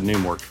 But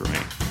Noom worked for me.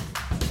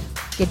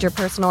 Get your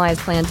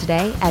personalized plan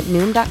today at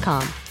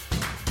Noom.com.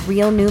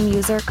 Real Noom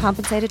user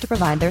compensated to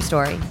provide their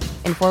story.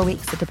 In 4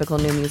 weeks, the typical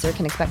Noom user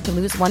can expect to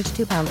lose 1 to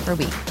 2 pounds per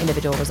week.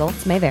 Individual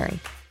results may vary.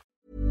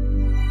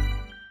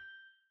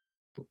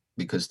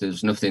 Because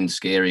there's nothing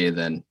scarier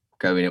than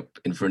going up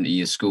in front of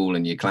your school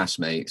and your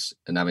classmates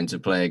and having to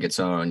play a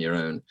guitar on your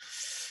own.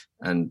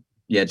 And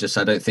I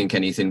don't think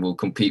anything will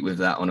compete with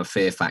that on a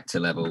fear factor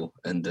level.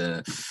 And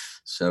it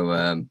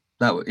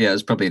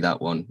was probably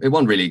that one. It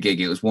wasn't really a gig.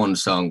 It was one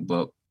song,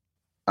 but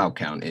I'll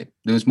count it.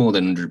 There was more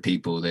than 100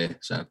 people there.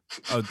 So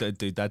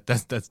dude,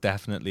 that's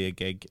definitely a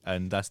gig,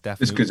 and that's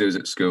definitely just because it was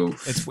at school.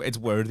 It's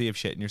worthy of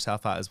shitting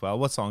yourself at as well.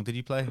 What song did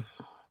you play?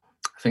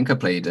 I think I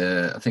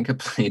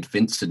played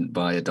Vincent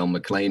by Don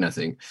McLean, I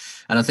think.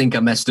 And I think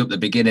I messed up the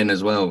beginning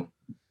as well,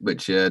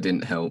 which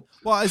didn't help.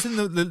 Well, is in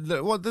are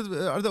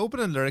the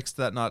opening lyrics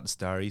to that not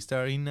Starry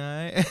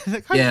Night?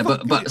 Yeah,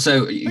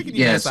 so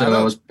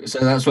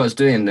that's what I was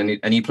doing,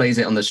 and he plays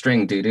it on the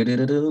string,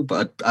 do,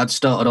 but I'd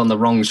started on the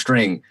wrong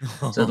string,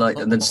 so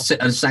and then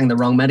I sang the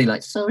wrong melody,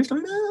 like Starry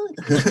Night.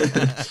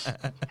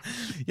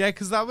 Yeah,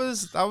 because that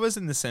was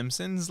in The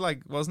Simpsons,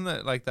 like, wasn't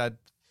it? Like that.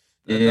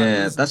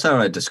 Yeah, that's how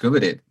I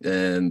discovered it.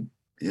 It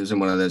was in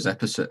one of those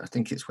episodes. I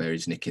think it's where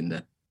he's nicking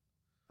the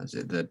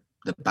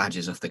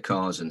badges off the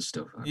cars and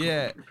stuff.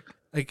 Yeah,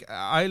 like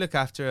I look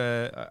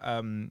after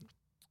and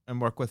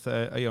work with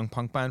a young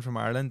punk band from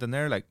Ireland, and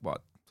they're like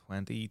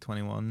 20,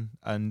 21,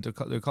 and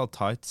they're called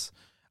Touts.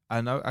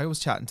 And I was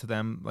chatting to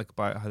them like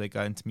about how they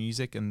got into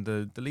music, and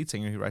the lead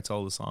singer who writes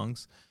all the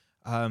songs,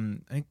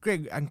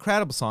 great,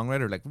 incredible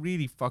songwriter, like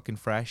really fucking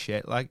fresh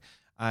shit, like,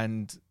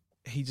 and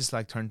he just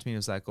like turned to me and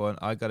was like going,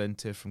 I got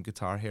into it from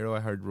Guitar Hero.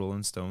 I heard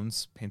Rolling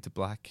Stones, Painted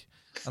Black.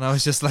 And I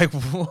was just like,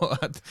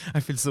 what? I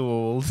feel so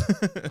old.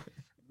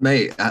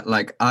 Mate,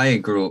 I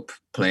grew up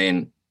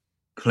playing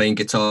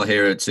Guitar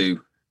Hero 2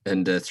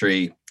 and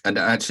 3. And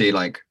actually,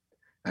 like,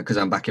 because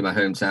I'm back in my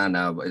hometown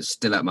now, but it's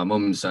still at my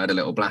mum's. So I had a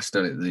little blast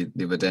on it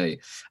the other day.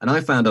 And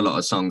I found a lot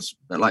of songs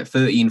at like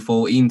 13,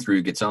 14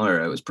 through Guitar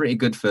Hero. It was pretty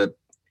good for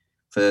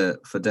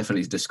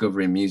definitely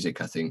discovering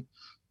music, I think.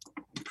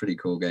 Pretty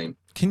cool game.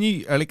 Can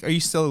you are you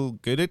still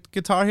good at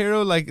Guitar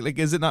Hero? Like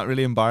is it not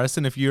really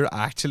embarrassing if you're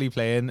actually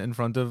playing in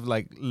front of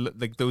like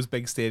those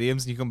big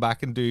stadiums and you come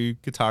back and do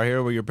Guitar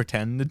Hero where you're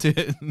pretending to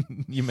do it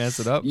and you mess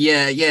it up?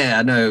 Yeah,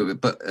 I know,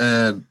 but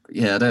I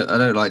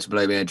don't like to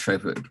blow my own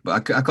trumpet,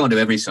 but I can't do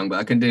every song, but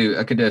I can do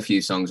a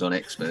few songs on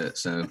Expert.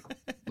 So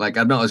like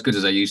I'm not as good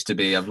as I used to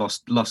be. I've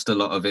lost a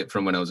lot of it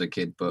from when I was a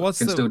kid, but I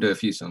can still do a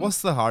few songs.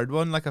 What's the hard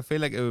one? Like I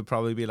feel like it would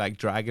probably be like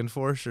Dragon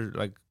Force or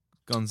like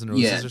Guns N'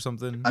 Roses or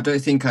something. I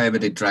don't think I ever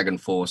did Dragon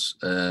Force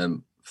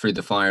through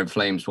the Fire and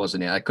Flames,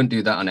 wasn't it? I couldn't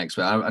do that on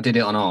Expert. I did it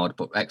on hard,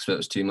 but Expert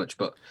was too much.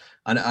 But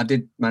I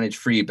did manage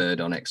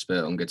Freebird on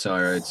Expert on Guitar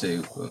Hero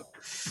too.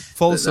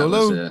 Full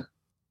solo?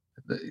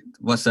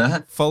 What's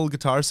that? Full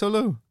guitar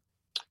solo?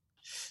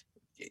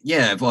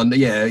 Yeah,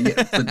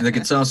 the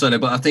guitar solo,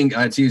 but I think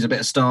I had to use a bit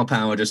of star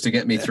power just to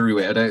get me through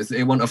it.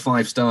 It wasn't a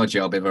 5-star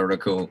job, if I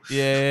recall.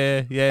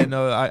 Yeah.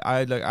 No,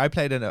 I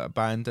played in a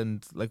band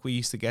and like we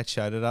used to get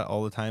shouted at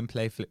all the time,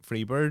 play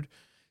Freebird.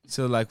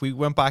 So like we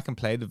went back and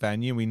played the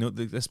venue and we know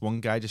that this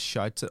one guy just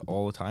shouts it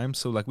all the time.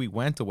 So like we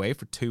went away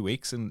for 2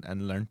 weeks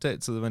and learnt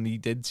it. So when he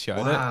did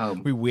shout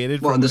it, we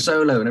waited for the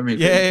solo and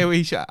everything. Yeah,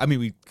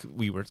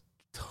 we were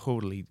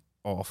totally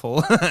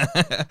awful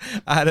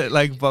at it,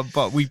 like,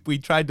 but we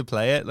tried to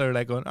play it. They're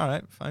like going, all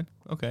right, fine,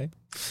 okay.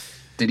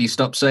 Did he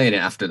stop saying it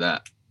after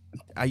that?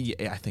 I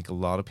think a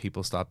lot of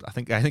people stopped. I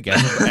think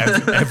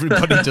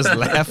everybody just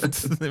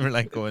left. They were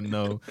like going,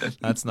 no,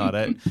 that's not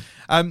it.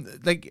 I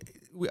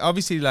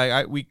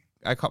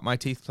cut my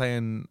teeth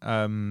playing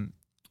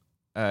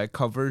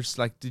covers.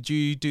 Like, did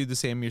you do the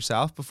same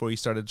yourself before you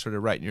started sort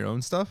of writing your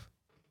own stuff?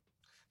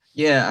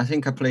 Yeah, I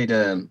think I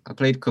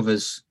played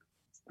covers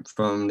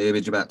from the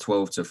age of about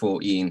 12 to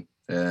 14,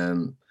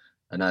 and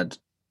there's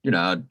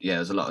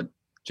a lot of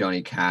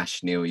Johnny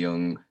Cash, Neil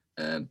Young,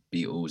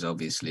 Beatles,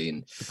 obviously,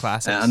 and the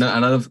classics. And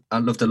I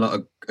loved a lot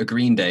of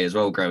Green Day as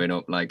well growing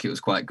up. Like it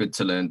was quite good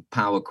to learn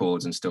power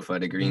chords and stuff. I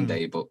had a Green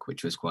Day book,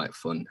 which was quite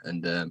fun.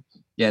 And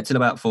till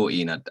about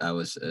 14, I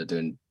was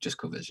doing just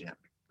covers. Yeah,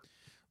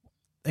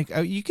 like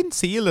you can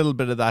see a little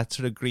bit of that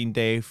sort of Green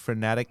Day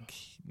frenetic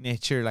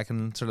nature, like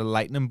in sort of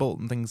Lightning Bolt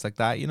and things like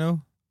that, you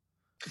know.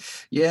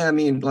 Yeah, I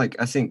mean, like,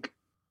 I think,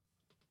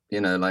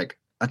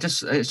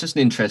 it's just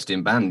an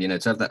interesting band,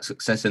 to have that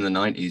success in the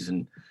 90s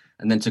and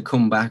then to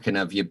come back and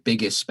have your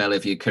biggest spell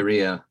of your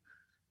career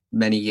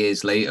many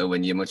years later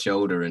when you're much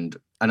older. And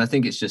I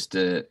think it's just,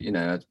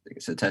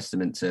 it's a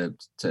testament to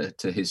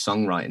his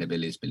songwriting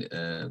abilities,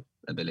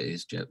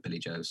 Billy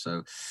Joe.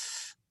 So,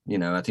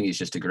 I think he's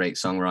just a great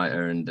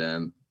songwriter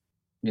and,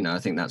 I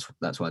think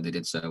that's why they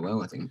did so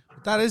well. I think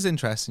that is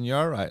interesting.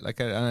 You're right. Like,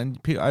 and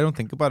I don't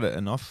think about it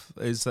enough.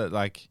 Is that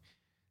like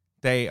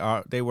they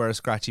were a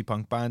scratchy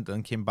punk band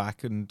and came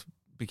back and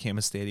became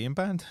a stadium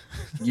band?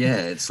 Yeah,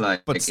 it's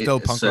like, but still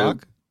punk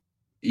rock.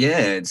 Yeah,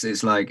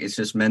 it's like it's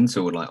just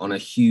mental, like on a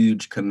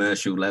huge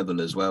commercial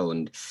level as well.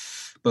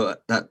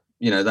 But that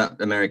that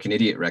American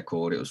Idiot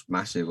record, it was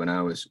massive when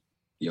I was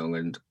young,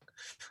 and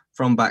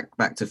from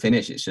back to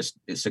finish,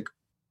 it's a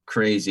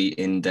crazy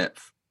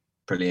in-depth,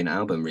 brilliant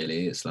album,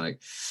 really. It's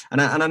like,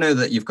 and I know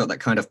that you've got that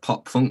kind of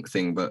pop funk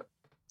thing, but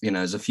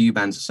there's a few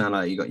bands that sound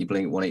like you got your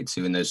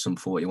Blink-182 and there's some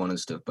 41 and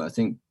stuff, but I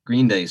think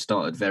Green Day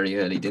started very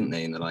early, didn't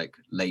they, in the like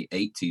late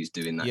 80s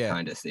doing that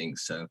kind of thing.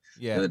 So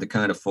they were the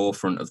kind of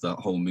forefront of the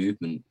whole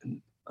movement,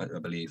 I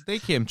believe. They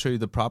came through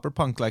the proper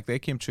punk, like they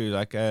came through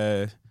like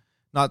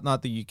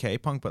not the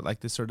UK punk, but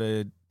like the sort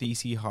of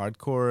DC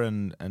hardcore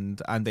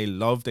and they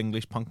loved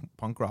English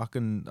punk rock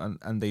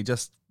and they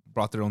just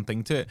brought their own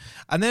thing to it.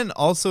 And then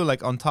also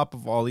like on top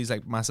of all these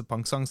like massive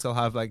punk songs, they'll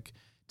have like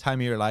Time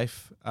of Your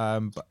Life.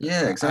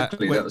 Yeah,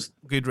 exactly. That was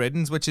Good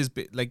Riddance, which is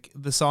like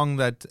the song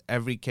that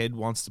every kid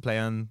wants to play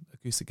on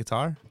acoustic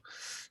guitar.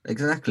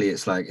 Exactly.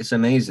 It's like, it's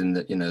amazing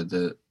that,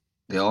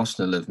 the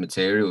arsenal of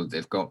material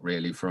they've got,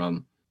 really,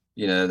 from,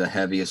 the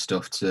heavier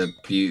stuff to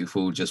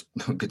beautiful, just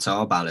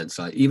guitar ballads.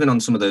 Like even on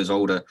some of those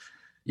older,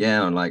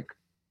 on like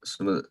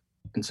some of the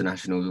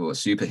international or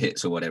super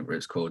hits or whatever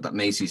it's called, that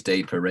Macy's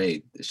Day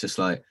Parade. It's just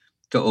like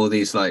got all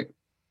these, like,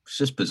 it's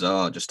just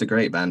bizarre. Just a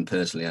great band,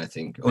 personally, I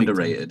think.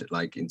 Underrated,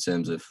 like in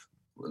terms of,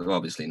 well,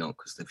 obviously not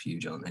because they're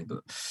huge, aren't they?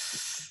 But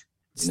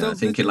I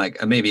think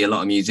like maybe a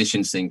lot of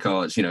musicians think,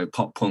 oh, it's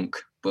pop punk,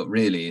 but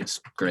really it's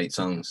great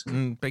songs.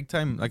 Big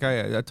time. Like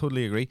I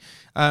totally agree.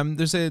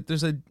 There's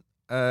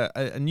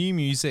a new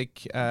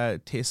music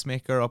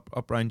tastemaker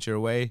up around your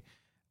way,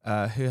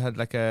 who had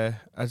like a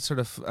sort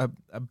of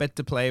a bit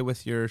to play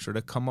with your sort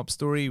of come up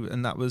story,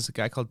 and that was a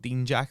guy called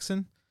Dean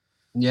Jackson.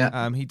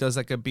 Yeah. He does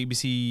like a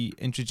BBC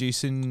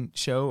introducing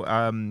show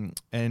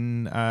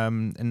in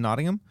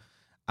Nottingham,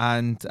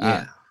 and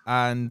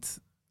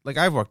like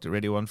I've worked at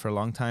Radio 1 for a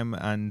long time,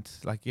 and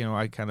like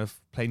I kind of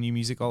play new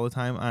music all the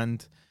time,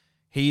 and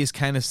he is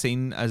kind of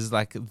seen as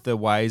like the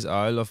wise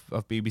owl of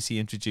BBC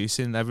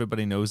Introducing.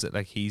 Everybody knows that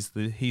like he's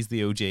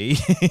the OG.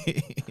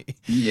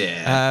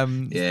 Yeah,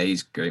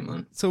 he's great,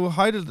 man. So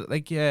how did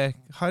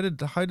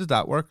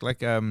that work? Like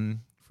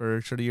for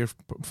sort of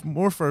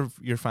for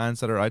your fans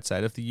that are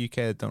outside of the UK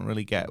that don't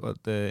really get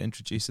what the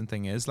Introducing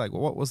thing is, like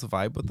what was the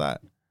vibe with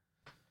that?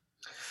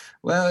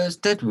 Well, it's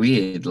dead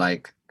weird,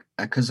 like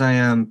because I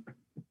am,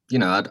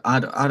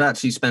 I'd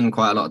actually spend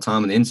quite a lot of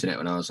time on the internet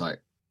when I was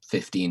like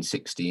 15,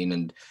 16,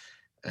 and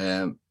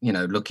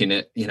looking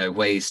at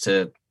ways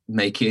to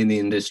make it in the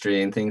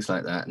industry and things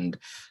like that, and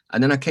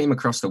then I came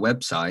across the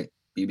website,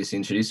 BBC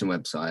Introducing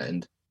website,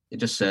 and it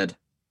just said,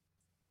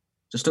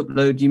 just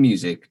upload your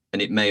music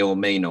and it may or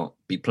may not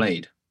be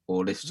played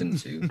or listened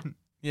to.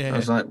 I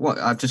was like, what?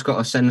 I've just got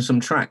to send some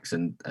tracks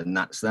and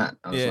that's that.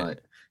 I was like,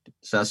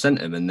 so I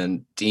sent him, and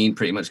then Dean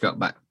pretty much got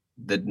back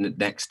the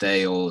next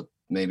day or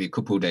maybe a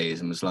couple of days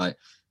and was like,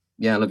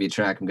 yeah, I love your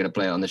track, I'm going to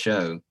play it on the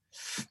show.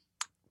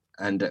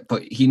 And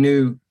but he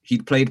knew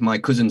he'd played my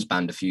cousin's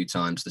band a few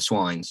times, the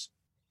Swines.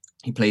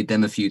 He played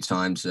them a few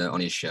times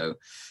on his show.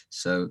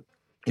 So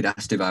he'd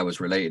asked if I was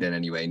related in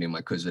any way, knew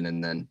my cousin.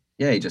 And then,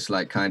 he just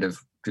like kind of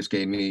just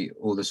gave me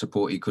all the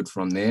support he could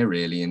from there,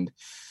 really. And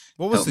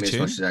what was helped the me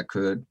tune? as much as I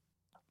could.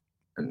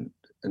 And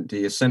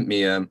he sent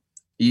me,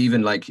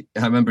 even like,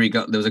 I remember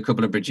there was a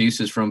couple of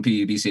producers from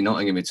BBC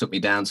Nottingham who took me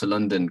down to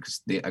London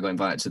because I got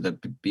invited to the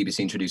BBC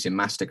Introducing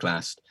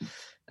Masterclass.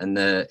 And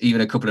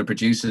even a couple of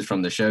producers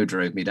from the show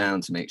drove me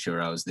down to make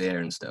sure I was there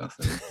and stuff.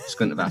 And just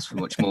couldn't have asked for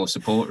much more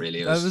support,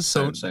 really. It was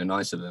so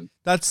nice of them.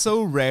 That's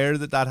so rare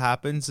that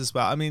happens as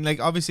well. I mean, like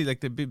obviously,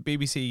 like the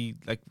BBC,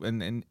 like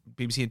and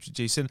BBC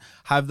Introducing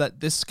have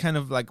this kind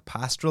of like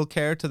pastoral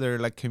care to their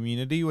like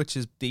community, which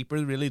is deeper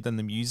really than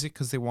the music,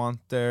 because they want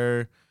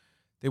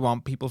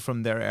people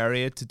from their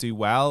area to do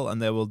well,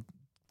 and they will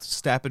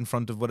step in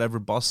front of whatever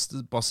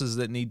buses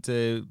that need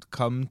to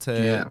come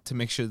to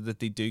make sure that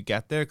they do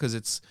get there, because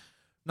it's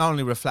not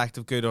only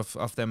reflective good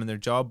of them and their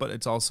job, but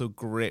it's also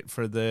great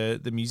for the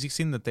music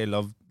scene that they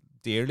love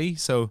dearly.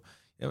 So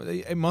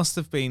it must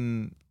have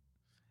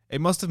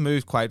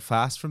moved quite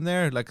fast from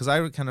there, like, because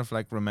I kind of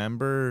like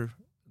remember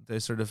the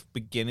sort of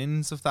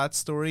beginnings of that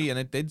story, and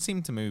it did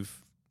seem to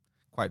move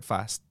quite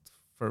fast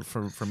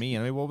for me.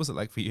 I mean, what was it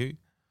like for you?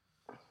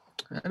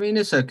 I mean,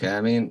 it's okay.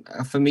 I mean,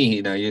 for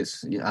me,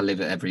 I live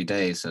it every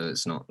day, so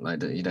it's not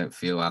like you don't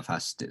feel how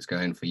fast it's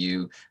going for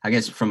you. I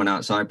guess from an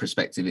outside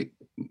perspective, it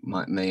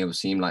may have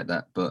seemed like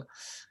that, but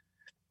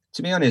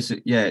to be honest,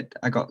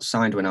 I got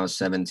signed when I was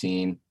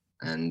 17,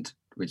 and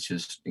which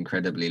was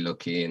incredibly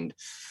lucky. And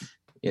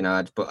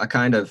but I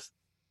kind of,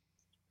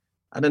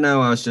 I don't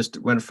know. I was just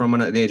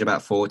from at the age of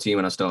about 14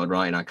 when I started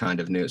writing, I kind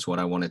of knew it's what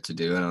I wanted to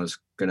do, and I was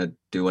gonna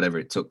do whatever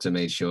it took to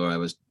make sure it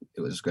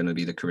was going to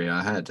be the career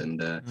I had.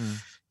 And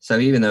so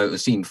even though it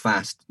seemed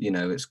fast,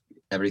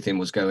 everything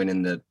was going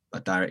in the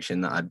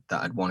direction that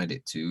I'd wanted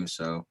it to.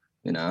 So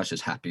I was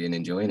just happy and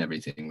enjoying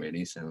everything,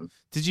 really. So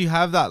did you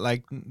have that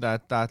like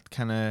that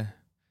kind of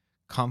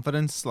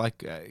confidence?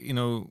 Like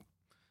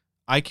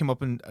I came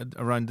up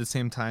around the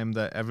same time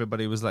that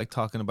everybody was like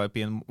talking about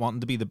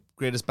wanting to be the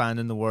greatest band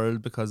in the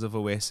world because of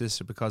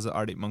Oasis or because of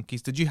Arctic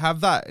Monkeys. Did you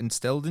have that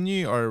instilled in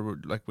you, or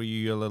like were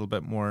you a little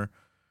bit more,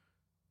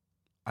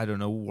 I don't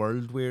know,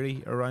 world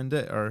weary around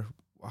it, or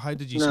how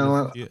did you?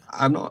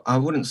 I'm not. I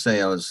wouldn't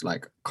say I was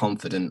like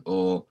confident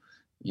or,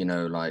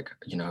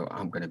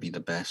 I'm going to be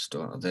the best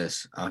or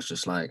this. I was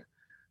just like,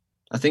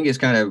 I think it's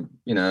kind of,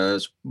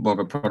 it's more of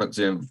a product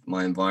of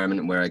my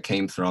environment and where I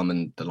came from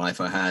and the life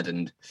I had.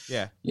 And,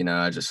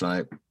 I just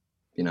like,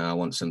 I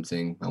want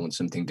something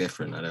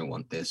different. I don't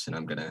want this, and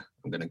I'm going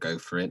to go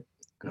for it,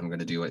 and I'm going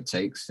to do what it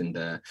takes. And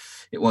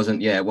it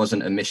wasn't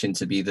a mission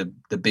to be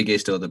the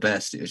biggest or the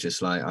best. It was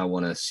just like, I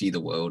want to see the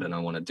world and I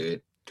want to do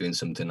it doing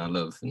something I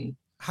love. And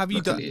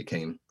it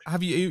came.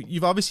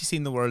 You've obviously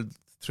seen the world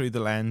through the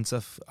lens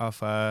of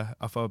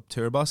a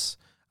tour bus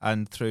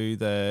and through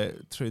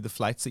the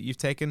flights that you've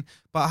taken,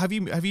 but have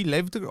you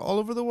lived all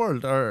over the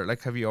world, or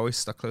like have you always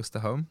stuck close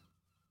to home?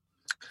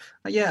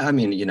 Yeah, I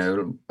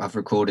mean, I've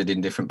recorded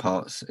in different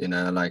parts.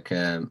 Like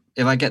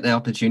if I get the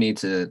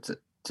opportunity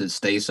to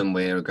stay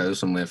somewhere or go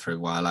somewhere for a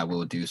while, I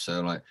will do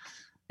so. Like,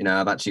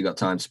 I've actually got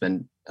time to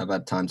spend. I've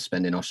had time to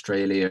spend in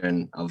Australia,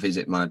 and I'll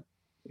visit my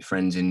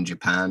friends in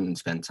Japan and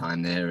spend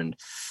time there.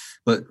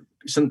 But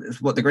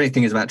what the great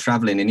thing is about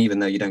traveling, and even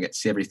though you don't get to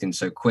see everything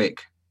so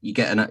quick, you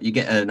get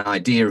an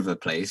idea of a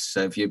place.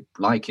 So if you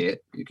like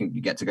it,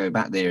 you get to go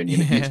back there, and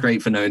it's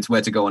great for knowing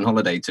where to go on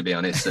holiday, to be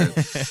honest. So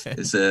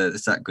it's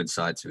that good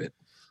side to it.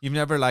 You've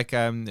never like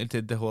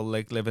did the whole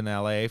like live in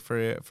LA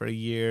for a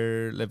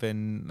year, live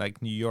in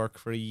like New York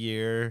for a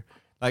year.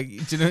 Like,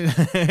 do you know,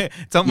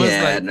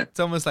 it's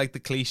almost like the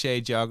cliche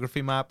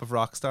geography map of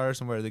rock stars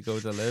and where they go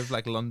to live,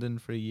 like London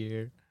for a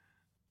year.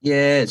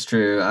 Yeah, it's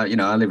true. I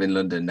live in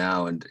London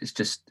now, and it's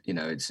just,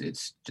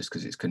 it's just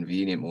because it's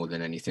convenient more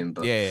than anything.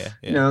 But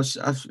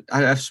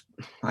I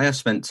have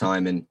spent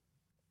time in.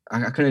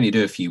 I can only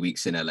do a few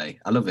weeks in LA.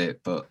 I love it,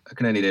 but I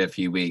can only do a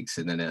few weeks,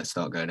 and then I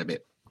start going a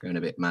bit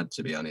mad,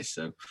 to be honest.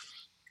 So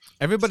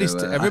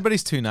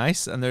everybody's too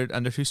nice, and they're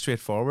too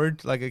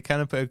straightforward. Like, it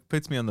kind of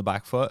puts me on the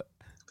back foot.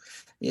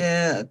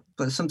 Yeah,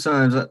 but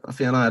sometimes I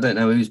feel like I don't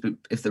know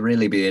if they're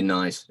really being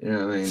nice. You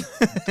know what I mean?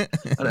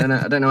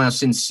 I don't know how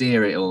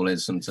sincere it all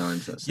is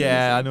sometimes.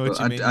 I know what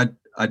you mean.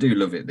 I do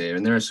love it there,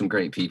 and there are some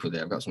great people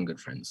there. I've got some good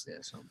friends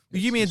there. So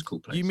it's a cool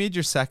place. You made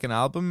your second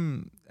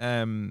album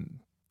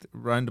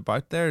round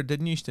about there,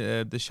 didn't you?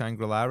 The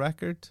Shangri-La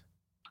record.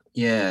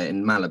 Yeah,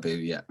 in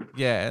Malibu. Yeah.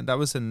 Yeah, that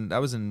was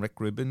in Rick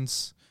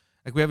Rubin's.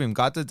 Like, we haven't even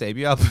got the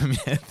debut album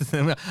yet.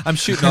 I'm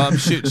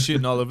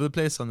shooting all over the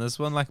place on this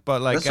one. That's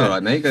all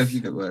right, mate. Go if you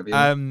go wherever you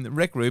want.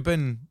 Rick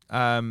Rubin.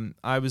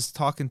 I was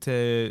talking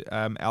to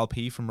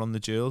LP from Run the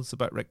Jewels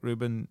about Rick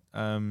Rubin.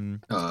 They're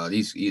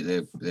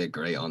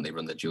great, aren't they?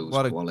 Run the Jewels,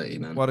 quality,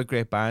 man. What a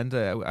great band.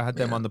 I had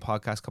them on the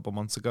podcast a couple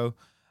months ago,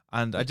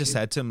 and I just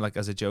said to him, like,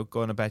 as a joke,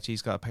 going, I bet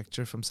he's got a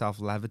picture of himself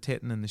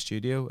levitating in the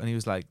studio, and he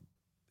was like,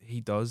 he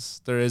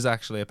does. There is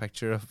actually a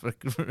picture of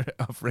Rick Rubin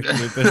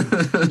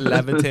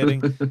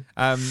levitating.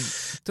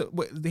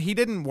 He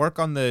didn't work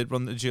on the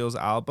Run the Jewels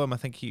album. I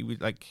think he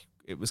would, like,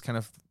 it was kind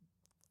of,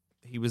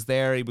 he was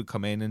there, he would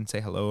come in and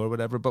say hello or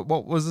whatever. But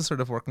what was the sort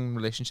of working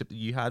relationship that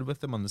you had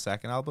with him on the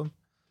second album?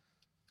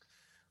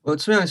 Well,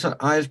 to be honest,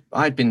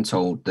 I'd been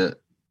told that,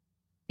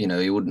 you know,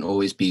 he wouldn't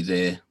always be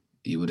there.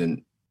 He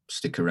wouldn't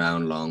stick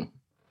around long.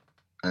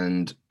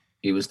 And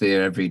he was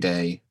there every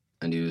day,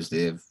 and he was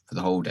there for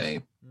the whole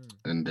day.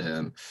 And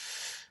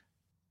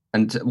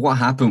what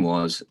happened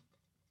was,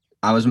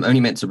 I was only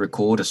meant to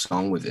record a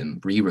song with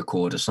him,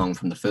 re-record a song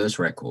from the first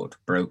record,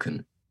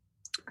 Broken,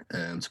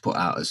 to put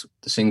out as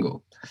the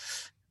single.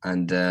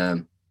 And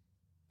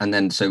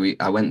then so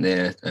I went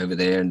over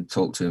there and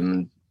talked to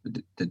him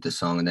and did the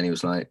song. And then he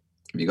was like,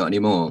 "Have you got any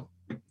more?"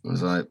 I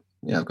was like,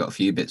 "Yeah, I've got a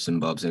few bits and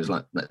bobs." And he was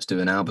like, "Let's do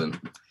an album."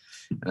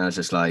 And I was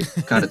just like,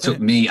 kind of took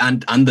me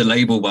and the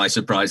label by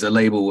surprise. The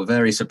label were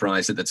very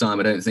surprised at the time.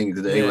 I don't think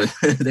they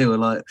were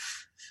like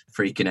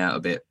freaking out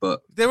a bit,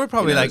 but they were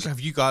probably like, "Have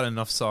you got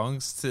enough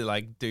songs to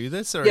like do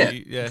this?" Or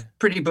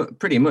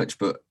pretty much.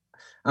 But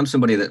I'm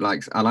somebody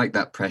that I like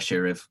that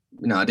pressure of,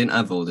 you know, I didn't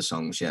have all the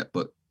songs yet,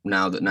 but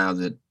now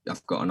that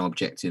I've got an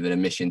objective and a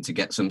mission to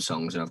get some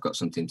songs, and I've got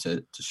something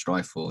to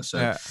strive for. So.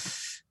 Yeah.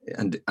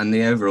 And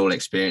the overall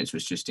experience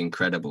was just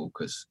incredible,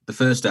 because the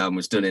first album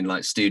was done in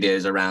like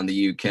studios around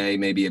the UK,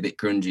 maybe a bit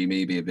grungy,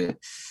 maybe a bit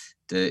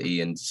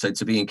dirty. And so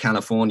to be in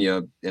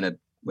California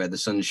where the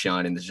sun's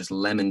shining, there's just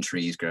lemon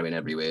trees growing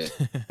everywhere.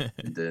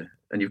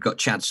 and you've got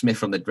Chad Smith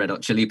from the Red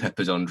Hot Chili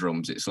Peppers on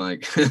drums. It's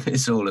like,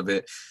 it's all a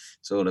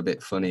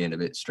bit funny and a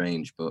bit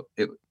strange, but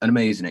an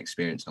amazing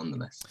experience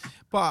nonetheless.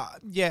 But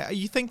yeah,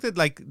 you think that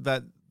like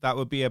that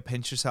would be a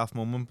pinch yourself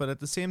moment, but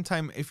at the same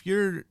time, if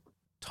you're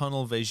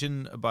tunnel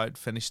vision about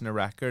finishing a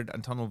record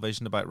and tunnel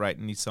vision about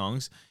writing these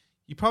songs,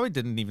 you probably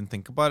didn't even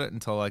think about it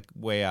until like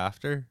way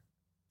after.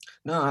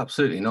 No,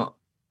 absolutely not,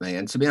 mate.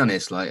 And to be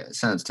honest, like, it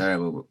sounds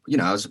terrible, but, you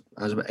know, I was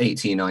about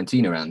 18,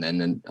 19 around then,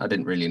 and I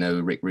didn't really know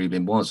who Rick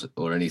Rubin was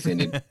or anything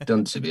he'd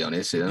done, to be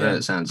honest. I know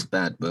it sounds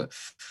bad, but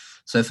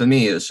so for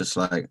me, it was just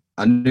like,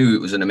 I knew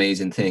it was an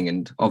amazing thing.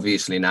 And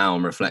obviously now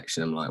on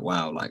reflection, I'm like,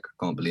 wow, like,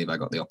 I can't believe I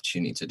got the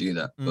opportunity to do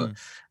that. But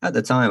at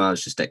the time, I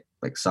was just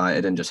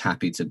excited and just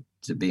happy to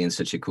be in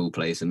such a cool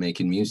place and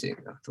making music.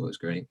 I thought it was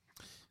great.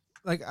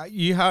 Like,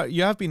 you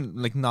have been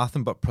like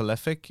nothing but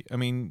prolific. I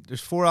mean,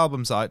 there's 4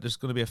 albums out. There's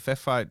going to be a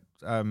 5th out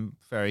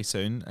very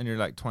soon, and you're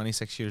like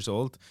 26 years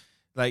old.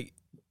 Like,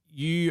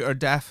 you are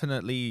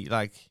definitely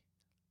like,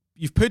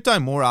 you've put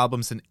down more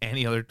albums than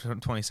any other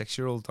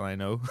 26-year-old that I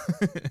know.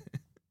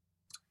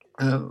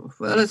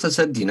 Well, as I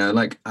said, you know,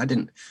 like, I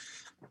didn't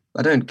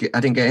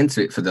get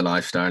into it for the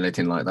lifestyle or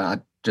anything like that. I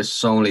just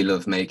solely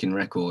love making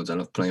records. I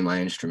love playing my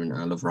instrument.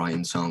 I love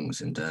writing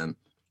songs, and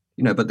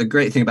you know. But the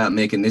great thing about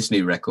making this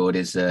new record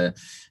is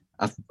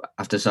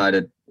I've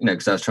decided, you know,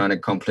 because I was trying to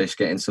accomplish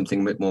getting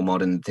something a bit more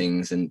modern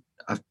things, and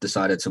I've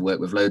decided to work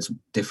with loads of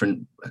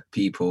different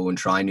people and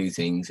try new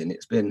things, and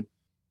it's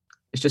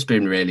just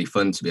been really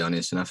fun, to be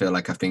honest. And I feel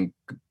like I've been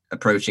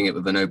approaching it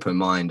with an open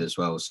mind as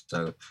well.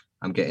 So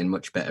I'm getting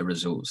much better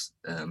results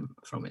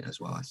from it as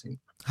well, I think.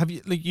 Have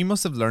you, like, you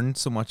must have learned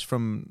so much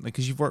from, like,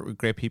 because you've worked with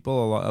great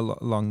people a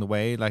lot along the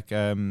way, like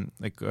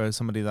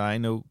somebody that I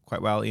know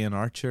quite well, Ian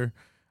Archer.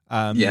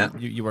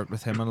 You worked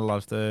with him on a lot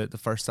of the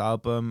first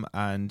album,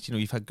 and, you know,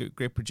 you've had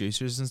great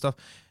producers and stuff.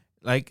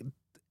 Like,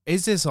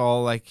 is this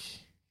all like,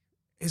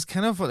 is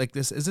kind of like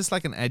this, is this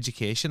like an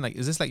education? Like,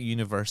 is this like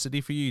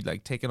university for you,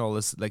 like taking all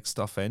this like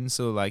stuff in,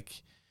 so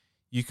like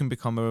you can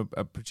become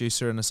a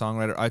producer and a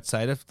songwriter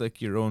outside of like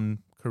your own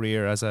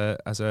career as a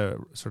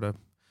sort of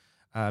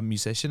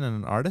musician and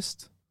an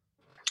artist?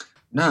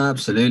 No,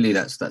 absolutely.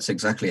 That's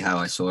exactly how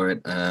I saw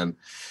it.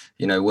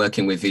 You know,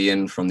 working with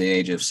Ian from the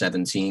age of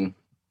 17,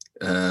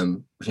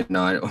 you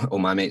know, all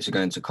my mates are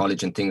going to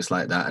college and things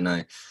like that, and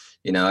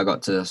I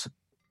got to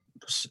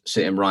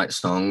sit and write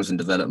songs and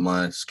develop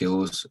my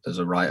skills as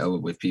a writer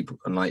with people,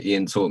 and like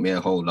Ian taught me a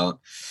whole lot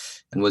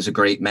and was a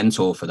great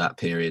mentor for that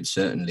period,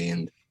 certainly.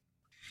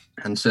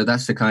 And so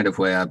that's the kind of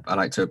way I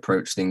like to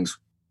approach things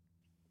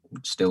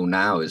still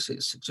now is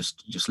it's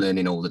just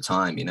learning all the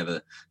time. You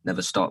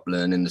never stop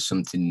learning. There's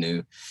something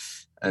new,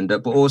 and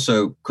but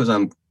also because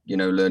I'm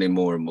learning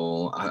more and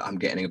more, I'm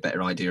getting a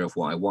better idea of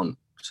what I want.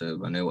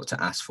 So I know what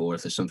to ask for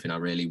if there's something I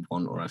really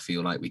want or I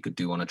feel like we could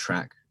do on a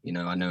track.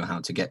 I know how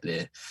to get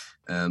there.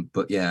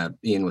 But yeah,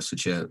 Ian was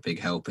such a big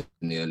help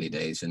in the early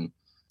days, and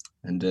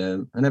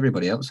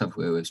everybody else I've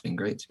worked with has been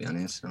great, to be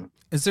honest. So.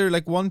 Is there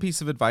like one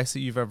piece of advice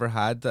that you've ever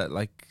had that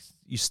like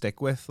you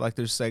stick with? Like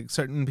there's like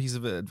certain pieces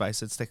of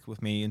advice that stick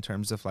with me in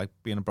terms of like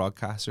being a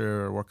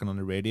broadcaster or working on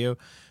the radio.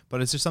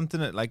 But is there something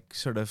that like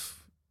sort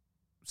of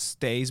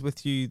stays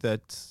with you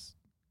that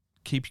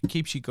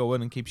keeps you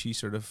going and keeps you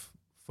sort of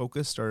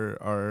focused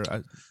or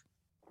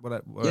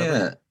whatever?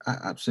 Yeah,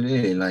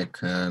 absolutely. Like,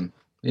 it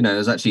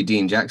was actually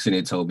Dean Jackson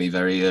who told me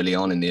very early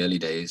on in the early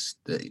days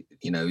that,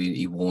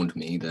 he warned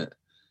me that,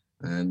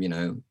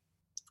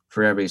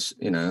 for every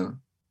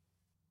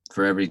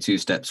 2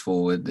 steps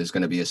forward, there's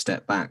going to be a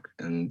step back.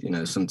 And,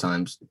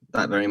 sometimes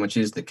that very much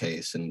is the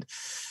case. And,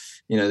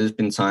 there's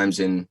been times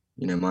in,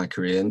 my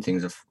career and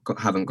things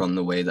haven't gone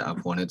the way that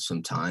I've wanted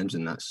sometimes.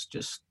 And that's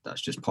just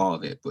part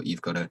of it. But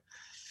you've got to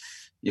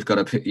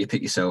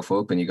pick yourself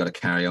up and you've got to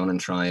carry on and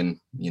try and,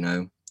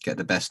 get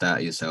the best out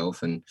of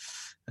yourself. And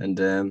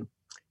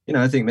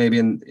I think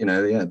maybe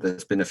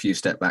there's been a few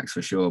step backs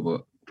for sure,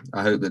 but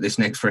I hope that this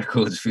next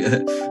record's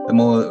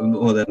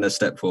more than a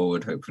step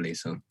forward, hopefully.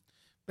 So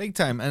big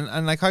time.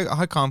 And like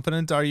how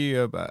confident are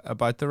you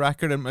about the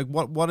record, and like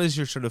what is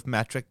your sort of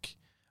metric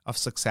of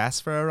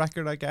success for a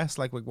record, I guess?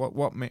 Like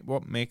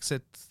what makes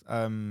it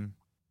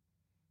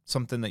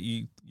something that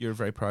you're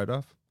very proud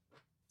of?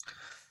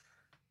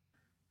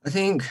 I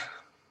think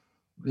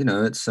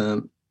it's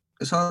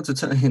hard to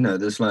tell.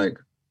 There's like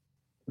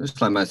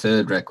my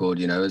 3rd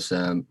record. I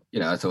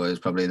thought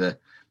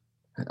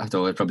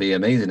it was probably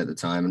amazing at the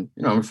time.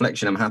 And on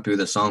reflection, I'm happy with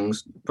the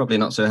songs. Probably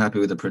not so happy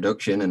with the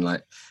production, and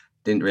like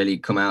didn't really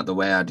come out the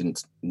way I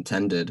didn't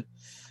intended.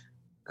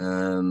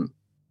 So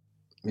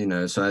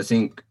I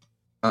think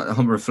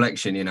on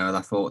reflection,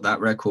 I thought that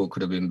record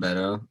could have been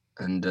better.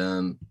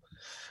 And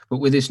but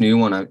with this new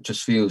one, it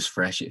just feels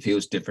fresh. It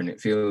feels different. It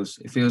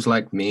feels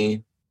like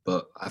me.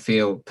 But I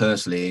feel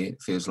personally,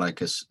 it feels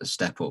like a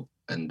step up,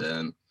 and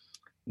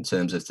in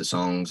terms of the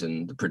songs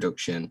and the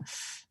production,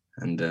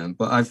 and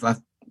but I've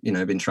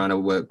been trying to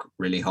work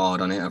really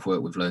hard on it. I've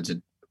worked with loads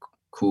of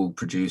cool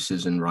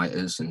producers and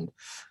writers, and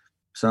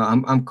so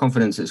I'm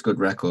confident it's a good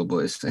record.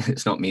 But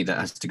it's not me that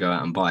has to go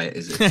out and buy it,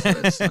 is it? So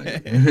it's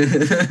like,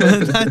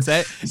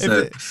 that's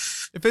it.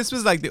 If this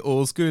was like the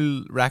old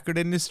school record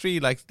industry,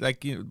 like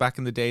back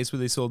in the days where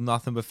they sold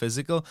nothing but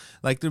physical,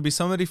 like there'd be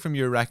somebody from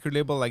your record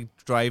label like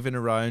driving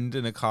around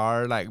in a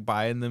car, like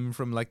buying them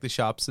from like the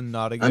shops in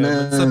Nottingham.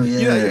 And stuff.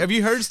 Yeah. Have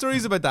you heard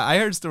stories about that? I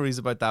heard stories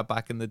about that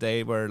back in the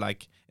day, where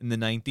like in the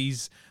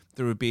 90s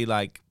there would be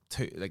like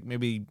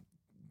maybe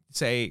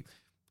say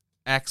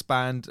X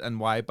band and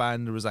Y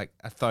band, there was like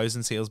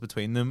 1,000 sales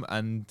between them,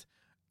 and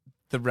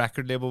the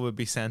record label would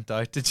be sent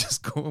out to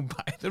just go and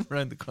buy them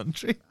around the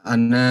country. I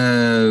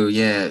know,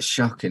 yeah, it's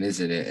shocking,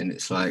 isn't it? And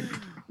it's like,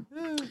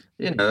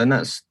 and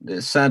it's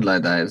sad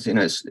like that.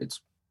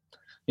 It's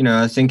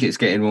I think it's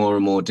getting more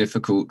and more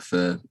difficult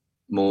for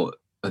more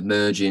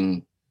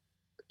emerging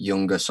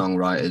younger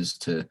songwriters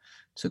to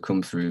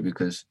come through,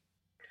 because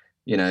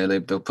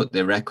they'll put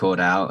their record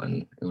out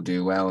and it'll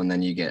do well, and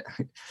then you get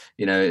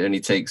it only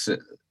takes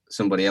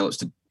somebody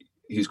else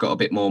who's got a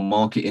bit more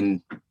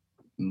marketing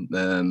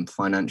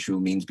financial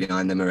means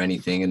behind them or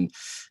anything, and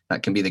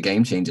that can be the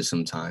game changer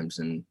sometimes.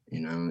 And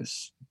it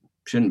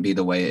shouldn't be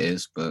the way it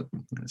is, but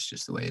it's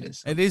just the way it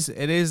is. It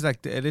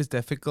is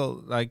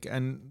difficult, like,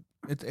 and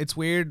it's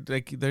weird.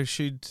 Like it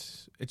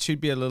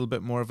should be a little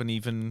bit more of an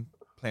even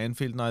playing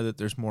field now that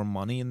there's more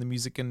money in the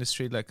music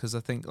industry. Like, because I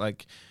think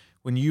like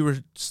when you were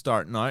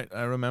starting out,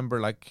 I remember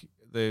like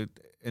the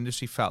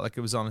industry felt like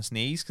it was on its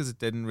knees because it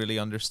didn't really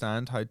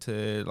understand how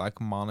to like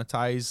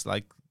monetize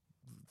like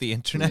the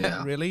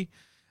internet really.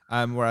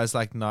 Whereas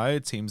like now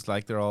it seems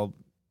like they're all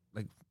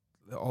like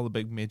all the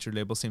big major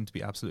labels seem to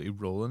be absolutely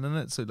rolling in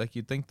it. So like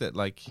you'd think that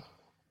like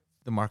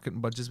the marketing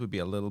budgets would be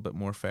a little bit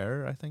more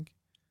fair, I think.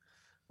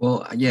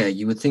 Well, yeah,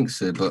 you would think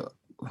so, but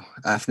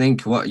I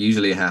think what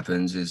usually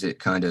happens is it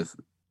kind of,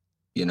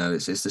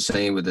 it's the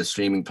same with the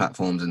streaming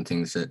platforms and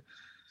things that,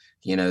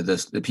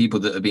 the people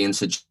that are being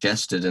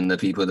suggested and the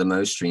people with the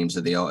most streams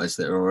are the artists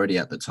that are already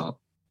at the top.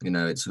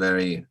 It's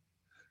very,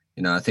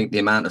 I think the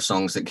amount of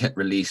songs that get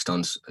released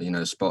on,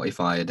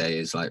 Spotify a day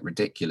is like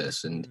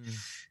ridiculous. And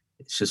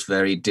it's just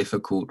very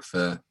difficult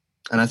for,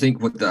 and I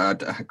think I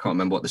can't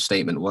remember what the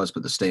statement was,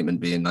 but the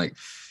statement being like,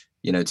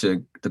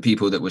 to the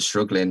people that were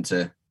struggling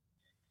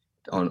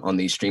on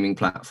these streaming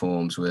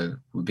platforms were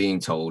being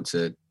told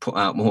to put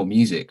out more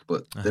music,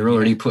 but they're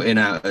already putting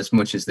out as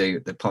much as they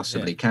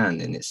possibly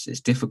can. And it's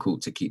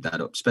difficult to keep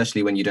that up,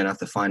 especially when you don't have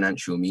the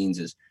financial means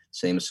as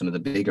same as some of the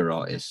bigger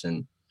artists.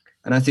 And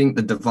I think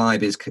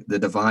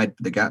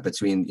the gap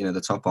between,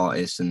 the top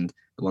artists and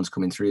the ones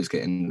coming through is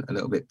getting a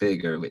little bit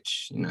bigger,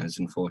 which, is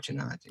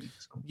unfortunate, I think.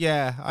 So.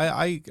 Yeah,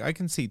 I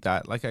can see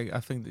that. Like, I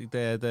think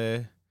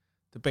the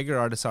the bigger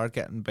artists are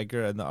getting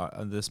bigger, and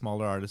the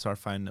smaller artists are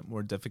finding it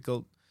more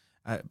difficult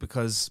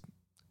because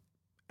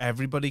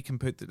everybody can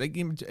put like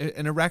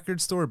in a record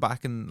store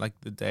back in like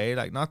the day,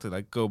 like not to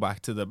like go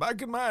back to the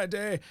back in my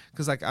day,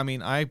 because like I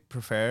mean I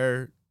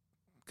prefer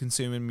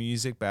consuming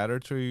music better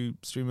through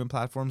streaming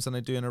platforms than I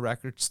do in a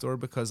record store,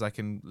 because I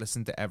can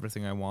listen to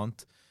everything I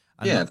want.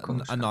 And of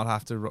course, and not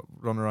have to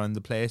run around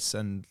the place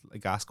and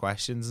like ask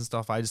questions and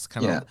stuff. I just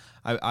kind of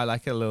I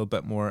like it a little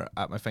bit more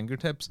at my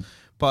fingertips.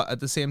 But at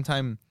the same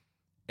time,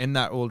 in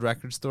that old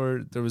record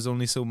store, there was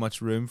only so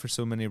much room for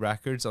so many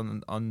records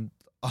on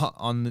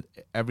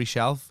every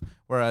shelf.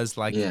 Whereas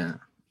like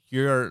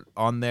you're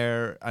on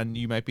there and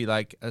you might be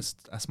like a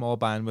small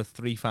band with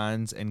 3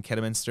 fans in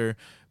Kidderminster,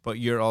 but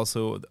you're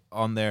also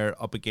on there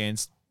up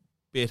against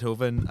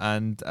Beethoven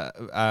and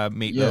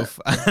Meatloaf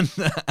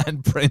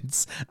and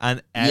Prince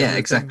and everything.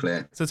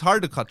 Exactly. So it's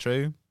hard to cut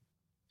through.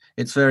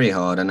 It's very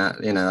hard, and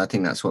that, you know, I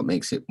think that's what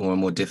makes it more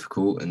and more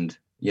difficult. And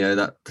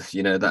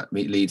that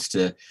leads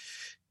to,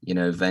 you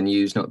know,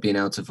 venues not being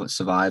able to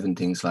survive and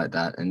things like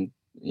that. And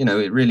you know,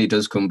 it really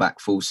does come back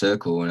full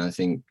circle. And I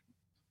think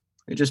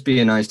it'd just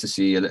be nice to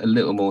see a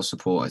little more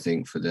support, I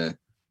think, for the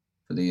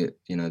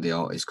you know, the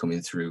artists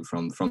coming through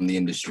from the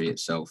industry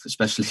itself,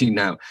 especially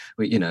now.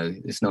 You know,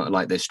 it's not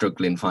like they're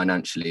struggling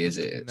financially, is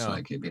it? It's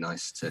like it'd be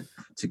nice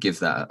to give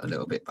that a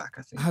little bit back,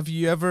 I think. Have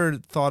you ever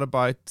thought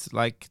about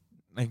like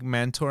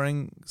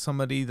mentoring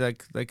somebody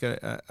like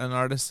an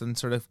artist and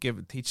sort of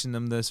teaching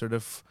them the sort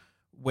of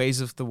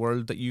ways of the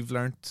world that you've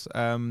learnt?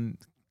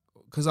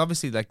 Because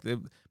obviously, like,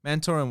 the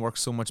mentoring works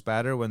so much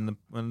better when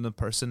the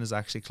person is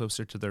actually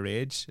closer to their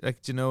age.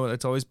 Like, you know,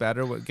 it's always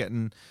better with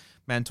getting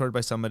mentored by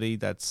somebody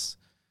that's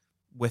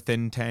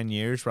within 10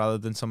 years rather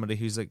than somebody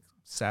who's like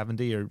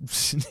 70 or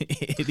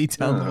 80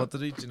 telling them what to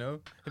do. You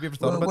know, have you ever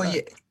thought about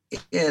that?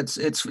 It's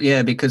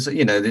because,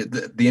 you know,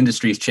 the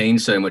industry's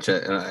changed so much.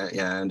 I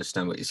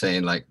understand what you're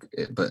saying. Like,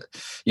 but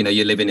you know,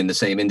 you're living in the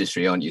same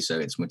industry, aren't you? So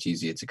it's much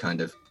easier to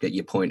kind of get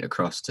your point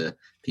across to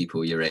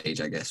people your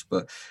age, I guess.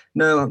 But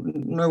no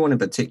one in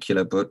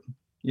particular. But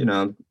you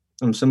know,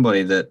 I'm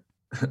somebody that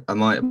I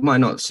might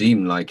not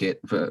seem like it,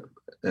 but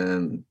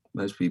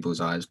most people's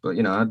eyes. But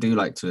you know, I do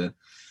like to,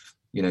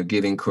 you know,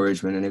 give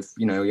encouragement. And if,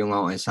 you know, young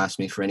artists ask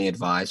me for any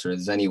advice, or if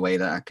there's any way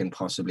that I can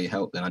possibly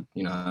help, then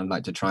I'd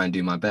like to try and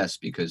do my best,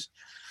 because,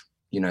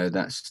 you know,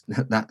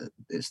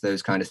 it's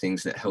those kind of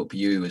things that help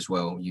you as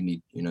well. You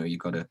need, you know, you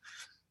got to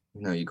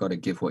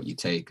give what you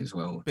take as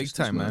well. Big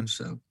time, man.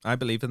 So I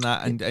believe in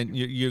that, and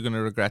you're going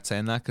to regret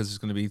saying that, because there's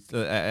going to be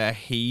a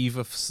heave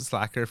of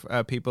slacker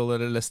people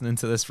that are listening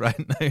to this right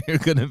now. You're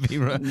going to be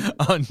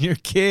on your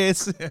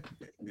case.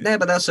 Yeah,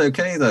 but that's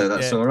okay though.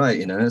 That's all right.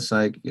 You know, it's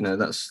like, you know,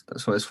 that's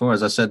what it's for.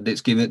 As I said,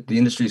 the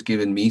industry's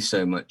given me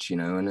so much, you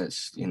know, and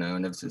it's, you know,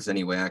 and if there's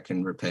any way I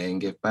can repay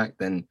and give back,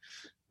 then,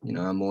 you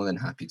know, I'm more than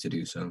happy to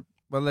do so.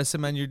 Well,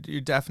 listen, man, you're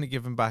definitely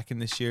giving back in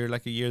this year,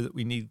 like a year that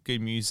we need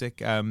good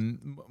music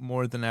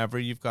more than ever.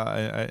 You've got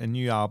a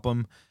new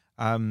album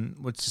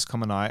which is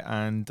coming out,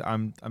 and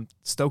I'm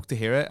stoked to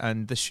hear it.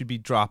 And this should be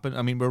dropping.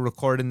 I mean, we're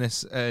recording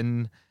this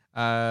in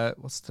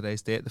what's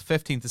today's date? The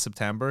 15th of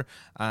September,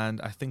 and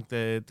I think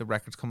the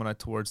record's coming out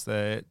towards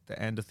the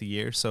end of the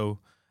year. So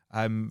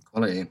I'm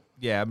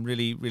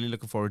really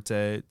looking forward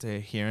to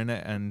hearing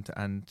it and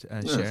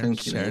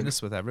sharing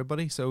this with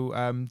everybody.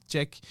 So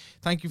Jake,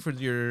 thank you for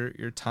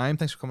your time.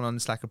 Thanks for coming on the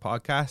Slacker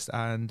podcast,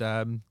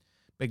 and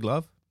big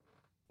love.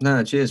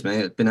 No, cheers, mate.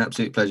 It's been an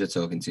absolute pleasure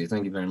talking to you.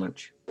 Thank you very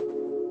much.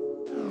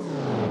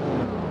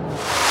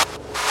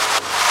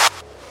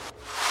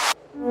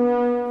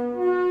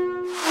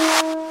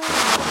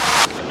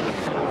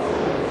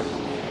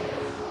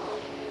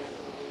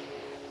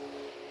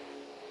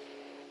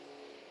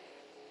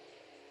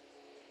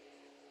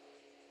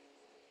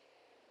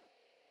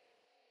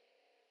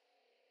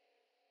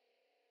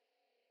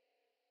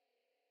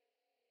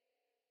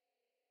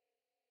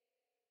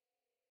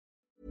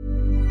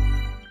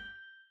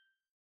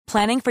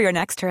 Planning for your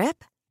next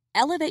trip?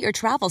 Elevate your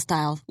travel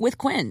style with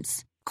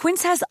Quince.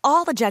 Quince has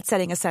all the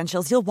jet-setting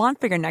essentials you'll want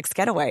for your next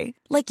getaway,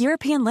 like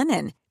European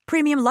linen,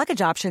 premium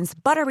luggage options,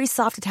 buttery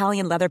soft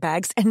Italian leather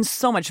bags, and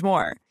so much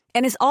more.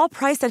 And is all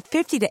priced at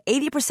 50 to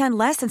 80%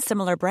 less than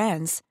similar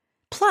brands.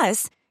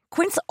 Plus,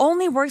 Quince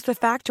only works with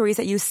factories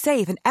that use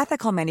safe and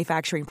ethical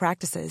manufacturing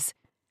practices.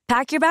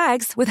 Pack your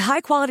bags with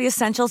high-quality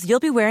essentials you'll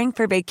be wearing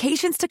for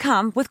vacations to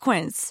come with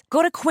Quince.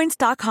 Go to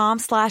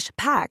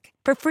quince.com/pack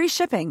for free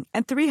shipping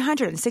and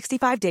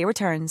 365-day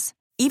returns.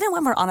 Even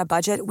when we're on a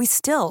budget, we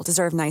still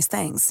deserve nice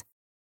things.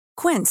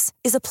 Quince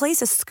is a place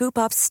to scoop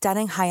up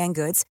stunning high-end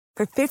goods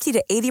for 50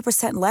 to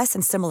 80% less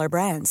than similar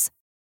brands.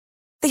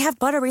 They have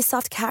buttery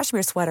soft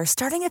cashmere sweaters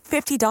starting at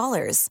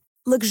 $50,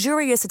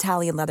 luxurious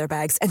Italian leather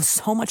bags, and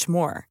so much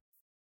more.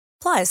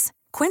 Plus,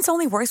 Quince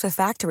only works with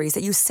factories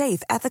that use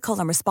safe, ethical,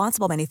 and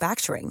responsible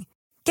manufacturing.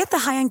 Get the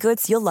high-end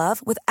goods you'll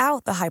love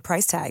without the high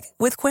price tag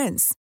with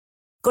Quince.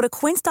 Go to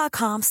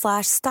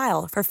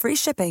quince.com/style for free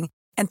shipping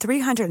and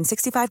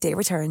 365-day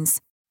returns.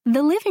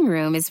 The living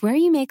room is where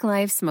you make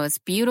life's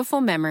most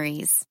beautiful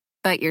memories.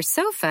 But your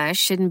sofa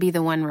shouldn't be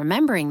the one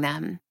remembering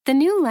them. The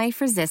new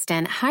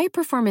life-resistant,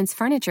 high-performance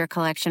furniture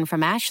collection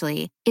from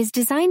Ashley is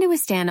designed to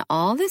withstand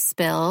all the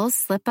spills,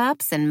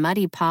 slip-ups, and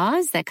muddy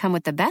paws that come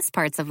with the best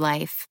parts of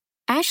life.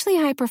 Ashley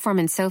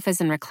high-performance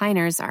sofas and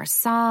recliners are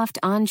soft,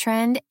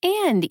 on-trend,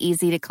 and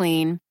easy to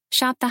clean.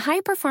 Shop the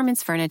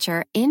high-performance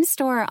furniture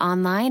in-store or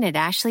online at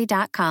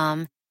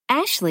ashley.com.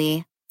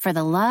 Ashley, for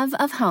the love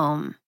of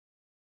home.